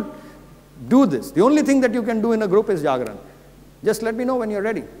cannot do this. The only thing that you can do in a group is Jagaran. Just let me know when you're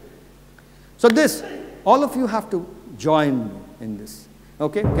ready. So this, all of you have to join in this.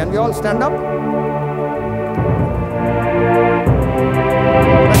 Okay, can we all stand up?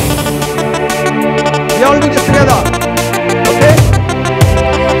 We all do this together. Okay?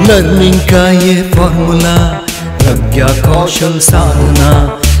 Learning का ये formula, प्रज्ञा कौशल साधना,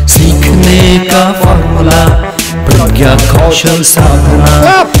 सीखने का formula, प्रज्ञा कौशल साधना,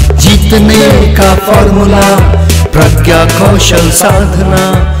 जीतने का formula, प्रज्ञा कौशल साधना,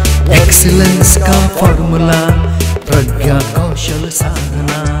 excellence का formula, प्रज्ञा कौशल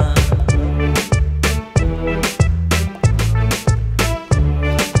साधना।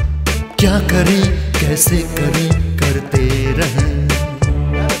 क्या करें, कैसे करें, करते रहें।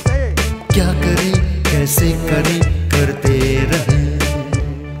 क्या करें, कैसे करें, करते रहें।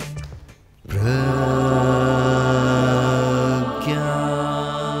 प्रज्ञा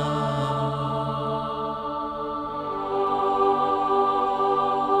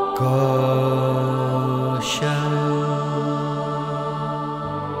कौशल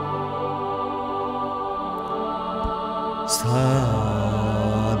साधना।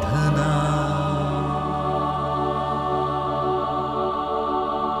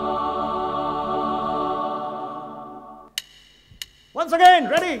 Once again,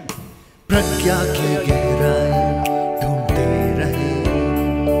 ready? प्रज्ञा की गहराई ढूंढते रहे,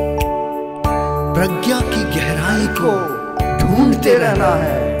 प्रज्ञा की गहराई को ढूंढते रहना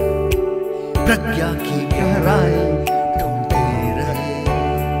है, प्रज्ञा की गहराई ढूंढते रहे,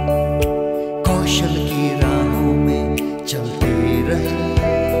 कौशल की राहों में चलते रहे,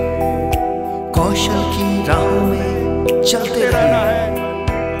 कौशल की राहों में चलते रहना है,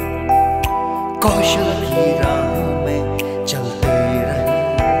 कौशल की राहों में चलते रहे,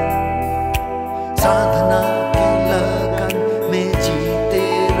 साधना की लगन में जीते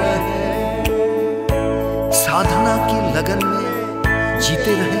रहे, साधना की लगन में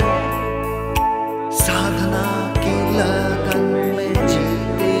जीते रहे, साधना की लगन में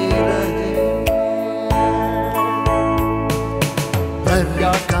जीते रहे।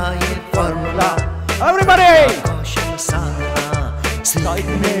 प्रज्ञा का ये फॉर्मूला, Everybody! कौशल साधना,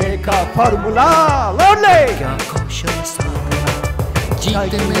 सीखने का फॉर्मूला, loudly! प्रज्ञा कौशल साधना,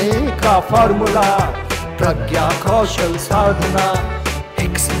 जीतने का फॉर्मूला, प्रज्ञा कौशल साधना,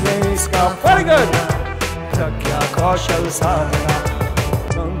 एक्सीलेंस का very good, प्रज्ञा कौशल साधना।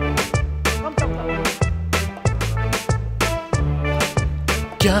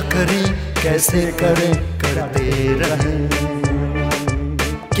 क्या करें कैसे करें करते रहें,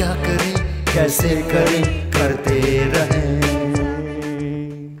 क्या करें कैसे करें करते रहें।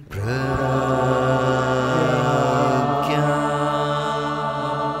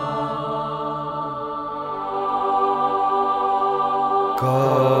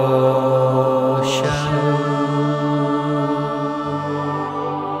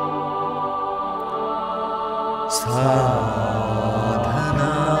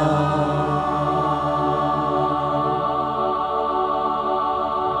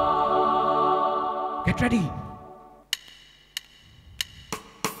 Get ready.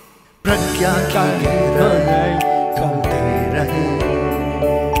 प्रज्ञा की गहराई ढूंढते रहे,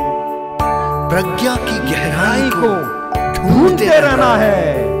 प्रज्ञा की गहराई को ढूंढते रहना है,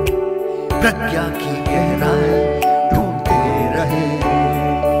 प्रज्ञा की गहराई ढूंढते रहे,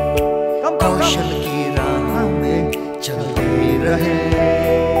 कौशल की राह में चलते रहे,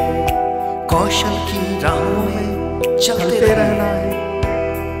 कौशल की राह में चलते रहना है,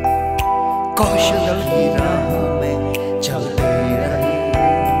 कौशल की राह में चलते रहे,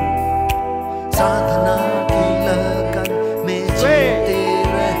 साधना की लगन में जीते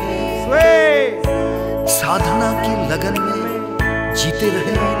रहे, साधना की लगन में जीते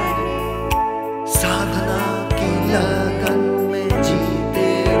रहे, साधना की लगन में जीते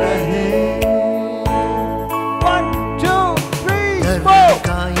रहे। 1, 2, 3, 4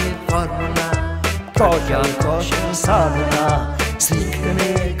 का ये फॉर्मूला, प्रज्ञा कौशल साधना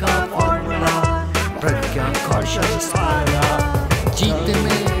सीखने का फॉर्मूला, प्रज्ञा कौशल साधना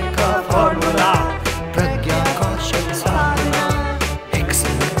जीतने का फॉर्मूला, प्रज्ञा कौशल साधना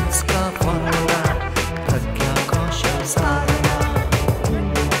एक्सीलेंस का formula, Pragya Kaushal Sadhana.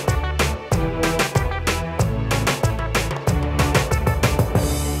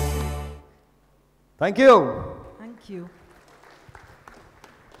 Thank you. Thank you.